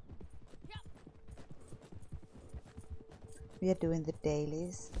 We are doing the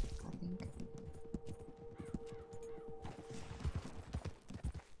dailies, I think.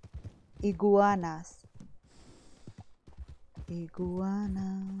 Iguanas.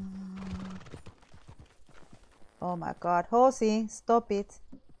 Iguana. Oh my god, Horsey, stop it.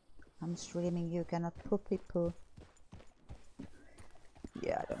 I'm streaming, you cannot poopy poo.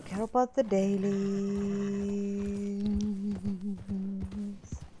 Yeah, I don't care about the dailies.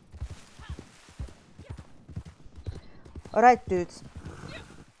 Alright, dudes.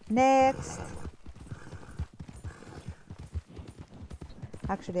 Next.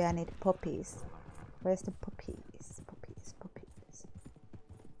 Actually, I need poppies. Where's the poppies? Poppies, poppies.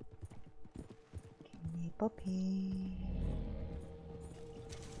 Give me poppy.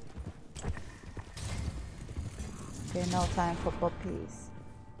 Okay, no time for poppies.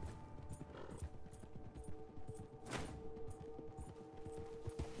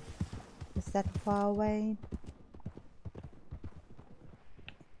 Is that far away?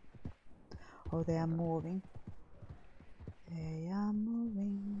 Oh, they are moving. They are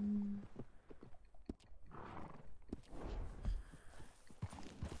moving.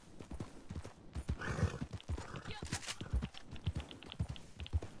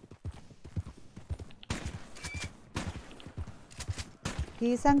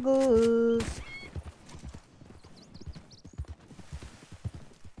 Geese and goose.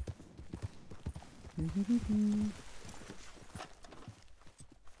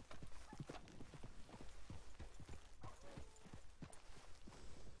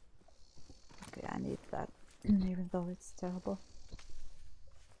 Okay, I need that, even though it's terrible.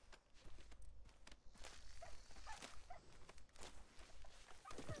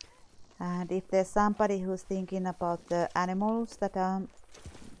 And if there's somebody who's thinking about the animals that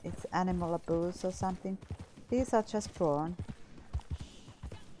it's animal abuse or something, these are just prawn.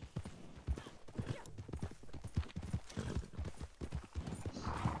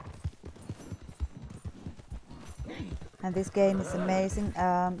 And this game is amazing.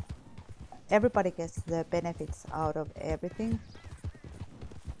 Everybody gets the benefits out of everything.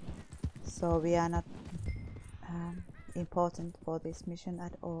 So we are not important for this mission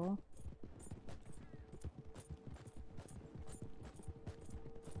at all.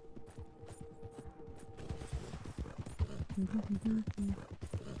 I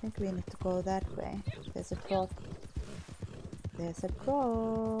think we need to go that way. There's a drop. There's a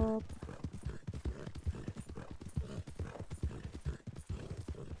drop.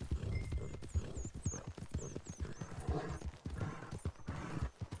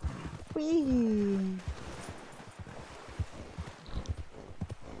 Whee!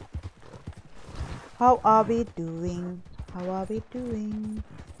 How are we doing? How are we doing?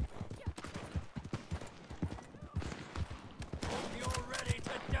 You're ready to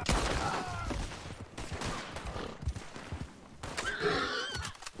die.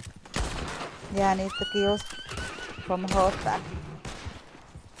 Yeah, I need the kills from horseback.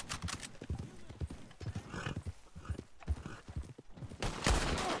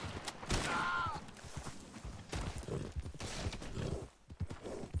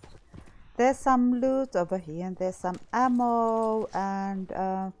 There's some loot over here, and there's some ammo and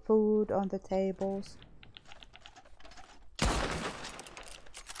food on the tables.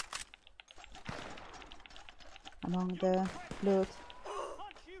 Among the loot.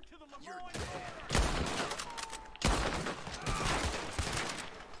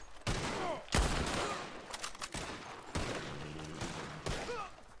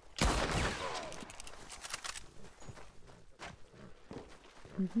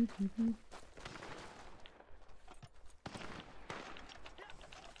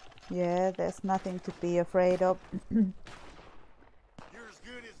 Yeah, there's nothing to be afraid of. You're as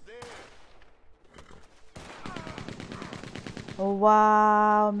good as dead. Oh,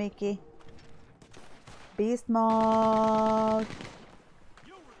 wow, Mickey. Beast mode.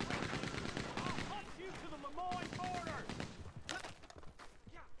 You'll regret this. I'll punch you to the Lemoyne border.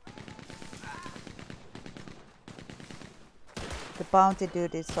 The bounty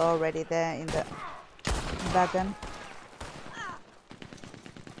dude is already there in the wagon.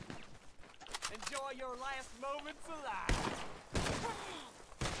 Enjoy your last moments alive.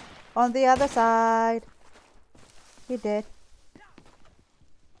 On the other side. He did.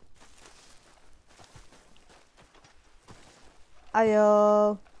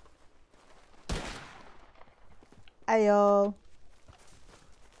 Ayo. Ayo.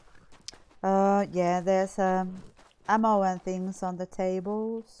 Yeah, there's ammo and things on the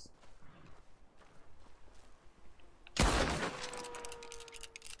tables.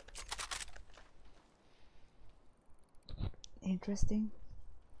 Interesting.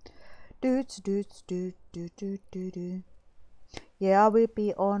 Do. Yeah, I will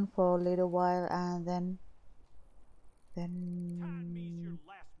be on for a little while and then Time me's your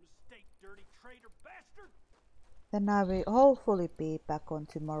last mistake, dirty traitor bastard. then I will hopefully be back on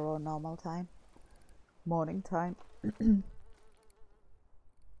tomorrow normal time. Morning time.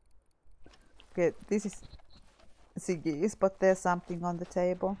 Okay, this is Siggy's, but there's something on the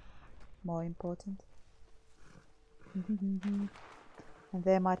table. More important. And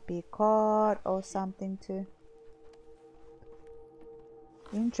there might be a card or something too.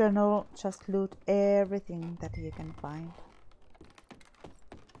 In general, just loot everything that you can find.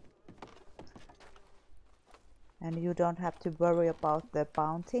 And you don't have to worry about the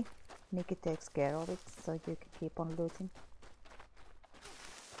bounty. Nikki takes care of it, so you can keep on looting.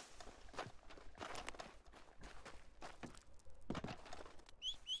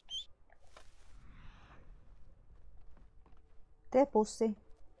 Tee pussi.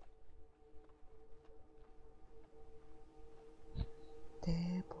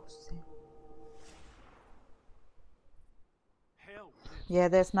 Tee pussi. Hell. Yeah,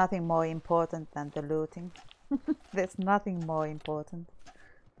 there's nothing more important than the looting. There's nothing more important.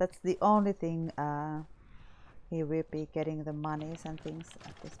 That's the only thing he will be getting the monies and things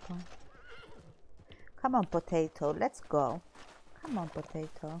at this point. Come on, potato, let's go. Come on,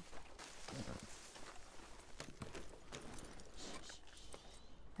 potato.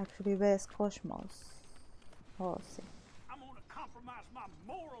 Actually, where's Cosmos? Horsey. I'm gonna compromise my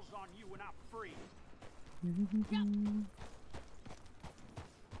morals on you when I'm free.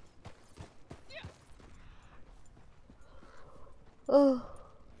 Oh.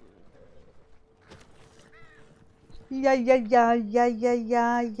 Yeah.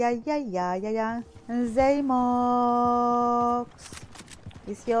 Zamox.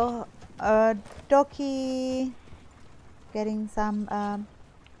 Is your doggy getting some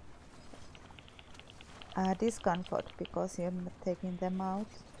discomfort because you're not taking them out?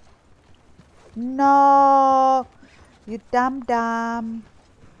 No, you dumb.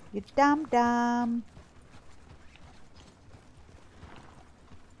 You dumb.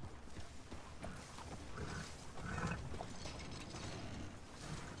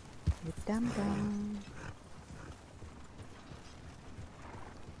 You dumb.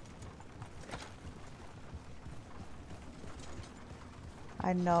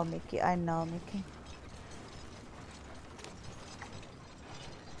 I know, Mickey.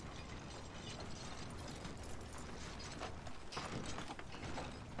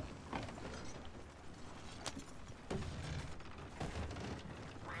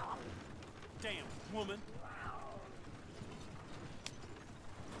 Damn woman.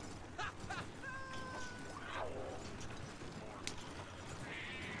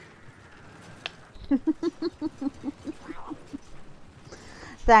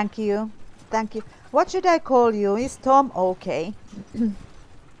 Thank you. What should I call you? Is Tom okay? Time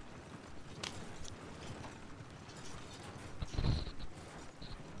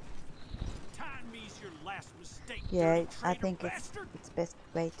me's your last mistake, Yeah, dirty I traitor think bastard. it's best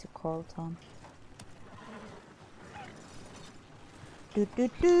way to call Tom. Do.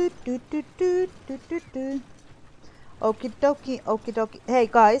 Okie dokie. Hey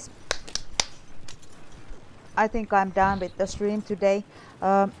guys, I think I'm done with the stream today.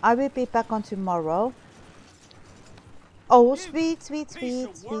 I will be back on tomorrow. Oh, sweet.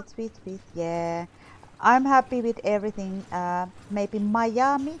 Yeah, I'm happy with everything. Maybe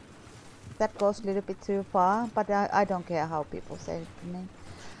Miami. That goes a little bit too far, but I don't care how people say it to me.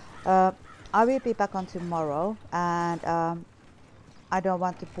 I will be back on tomorrow, and I don't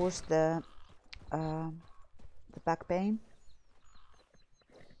want to push the back pain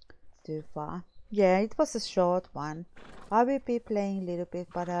too far. Yeah, it was a short one. I will be playing a little bit,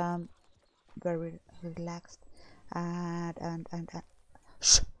 but very relaxed and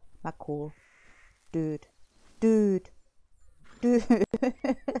shh, my cool dude.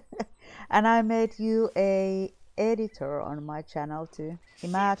 And I made you a editor on my channel too.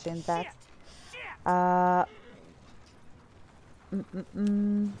 Imagine that.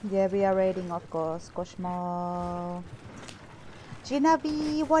 Yeah, we are raiding, of course. Cosmo. Gina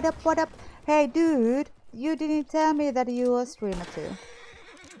V, what up, what up? Hey, dude, you didn't tell me that you were a streamer too.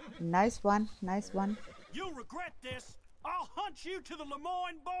 Nice one, nice one. You'll regret this. I'll hunt you to the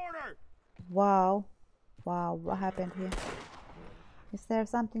Lemoyne border. Wow. Wow, what happened here? Is there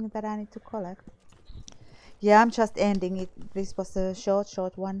something that I need to collect? Yeah, I'm just ending it. This was a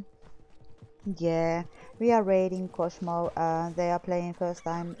short one. Yeah, we are raiding Cosmo. They are playing first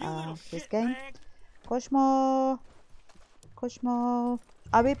time this game. Cosmo.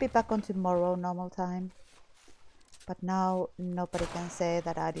 I will be back on tomorrow, normal time. But now nobody can say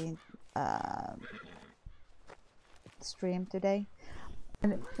that I didn't stream today.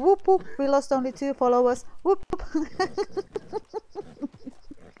 And whoop whoop, we lost only 2 followers. Whoop whoop.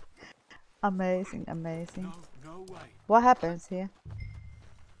 Amazing, amazing. No way. What happens here?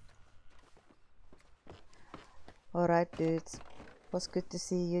 Alright, dudes. Was good to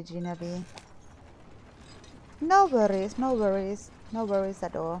see you, Gina V. No worries, no worries. No worries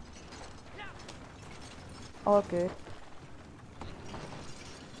at all. All good.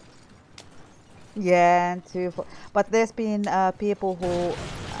 Yeah, and but there's been people who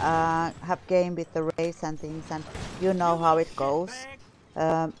have game with the raids and things, and you know how it goes.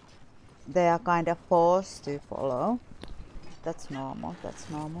 They are kind of forced to follow. That's normal. That's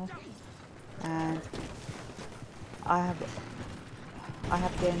normal. And I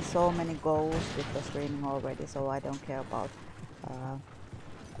have gained so many goals with the streaming already, so I don't care about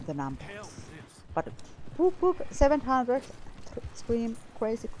the numbers. But whoop whoop, 700 stream,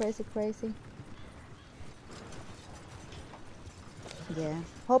 crazy. Yeah,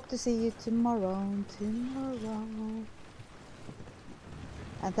 hope to see you tomorrow.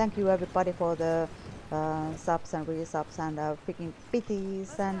 And thank you everybody for the subs and resubs and freaking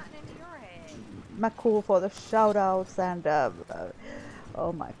pities and Maku for the shoutouts and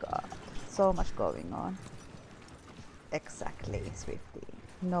oh my god, so much going on. Exactly, Swifty.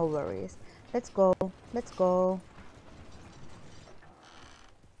 No worries. Let's go.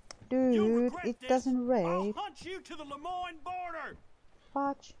 Dude, it doesn't raid. I'll hunt you to the Lemoyne border.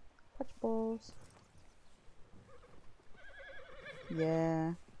 Fudge balls.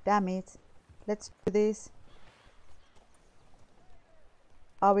 Yeah, damn it. Let's do this.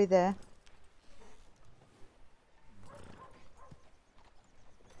 Are we there?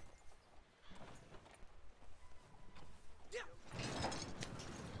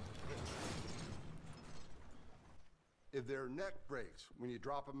 If their neck breaks when you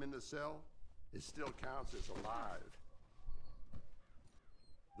drop them in the cell, it still counts as alive.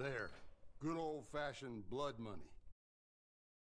 There. Good old-fashioned blood money.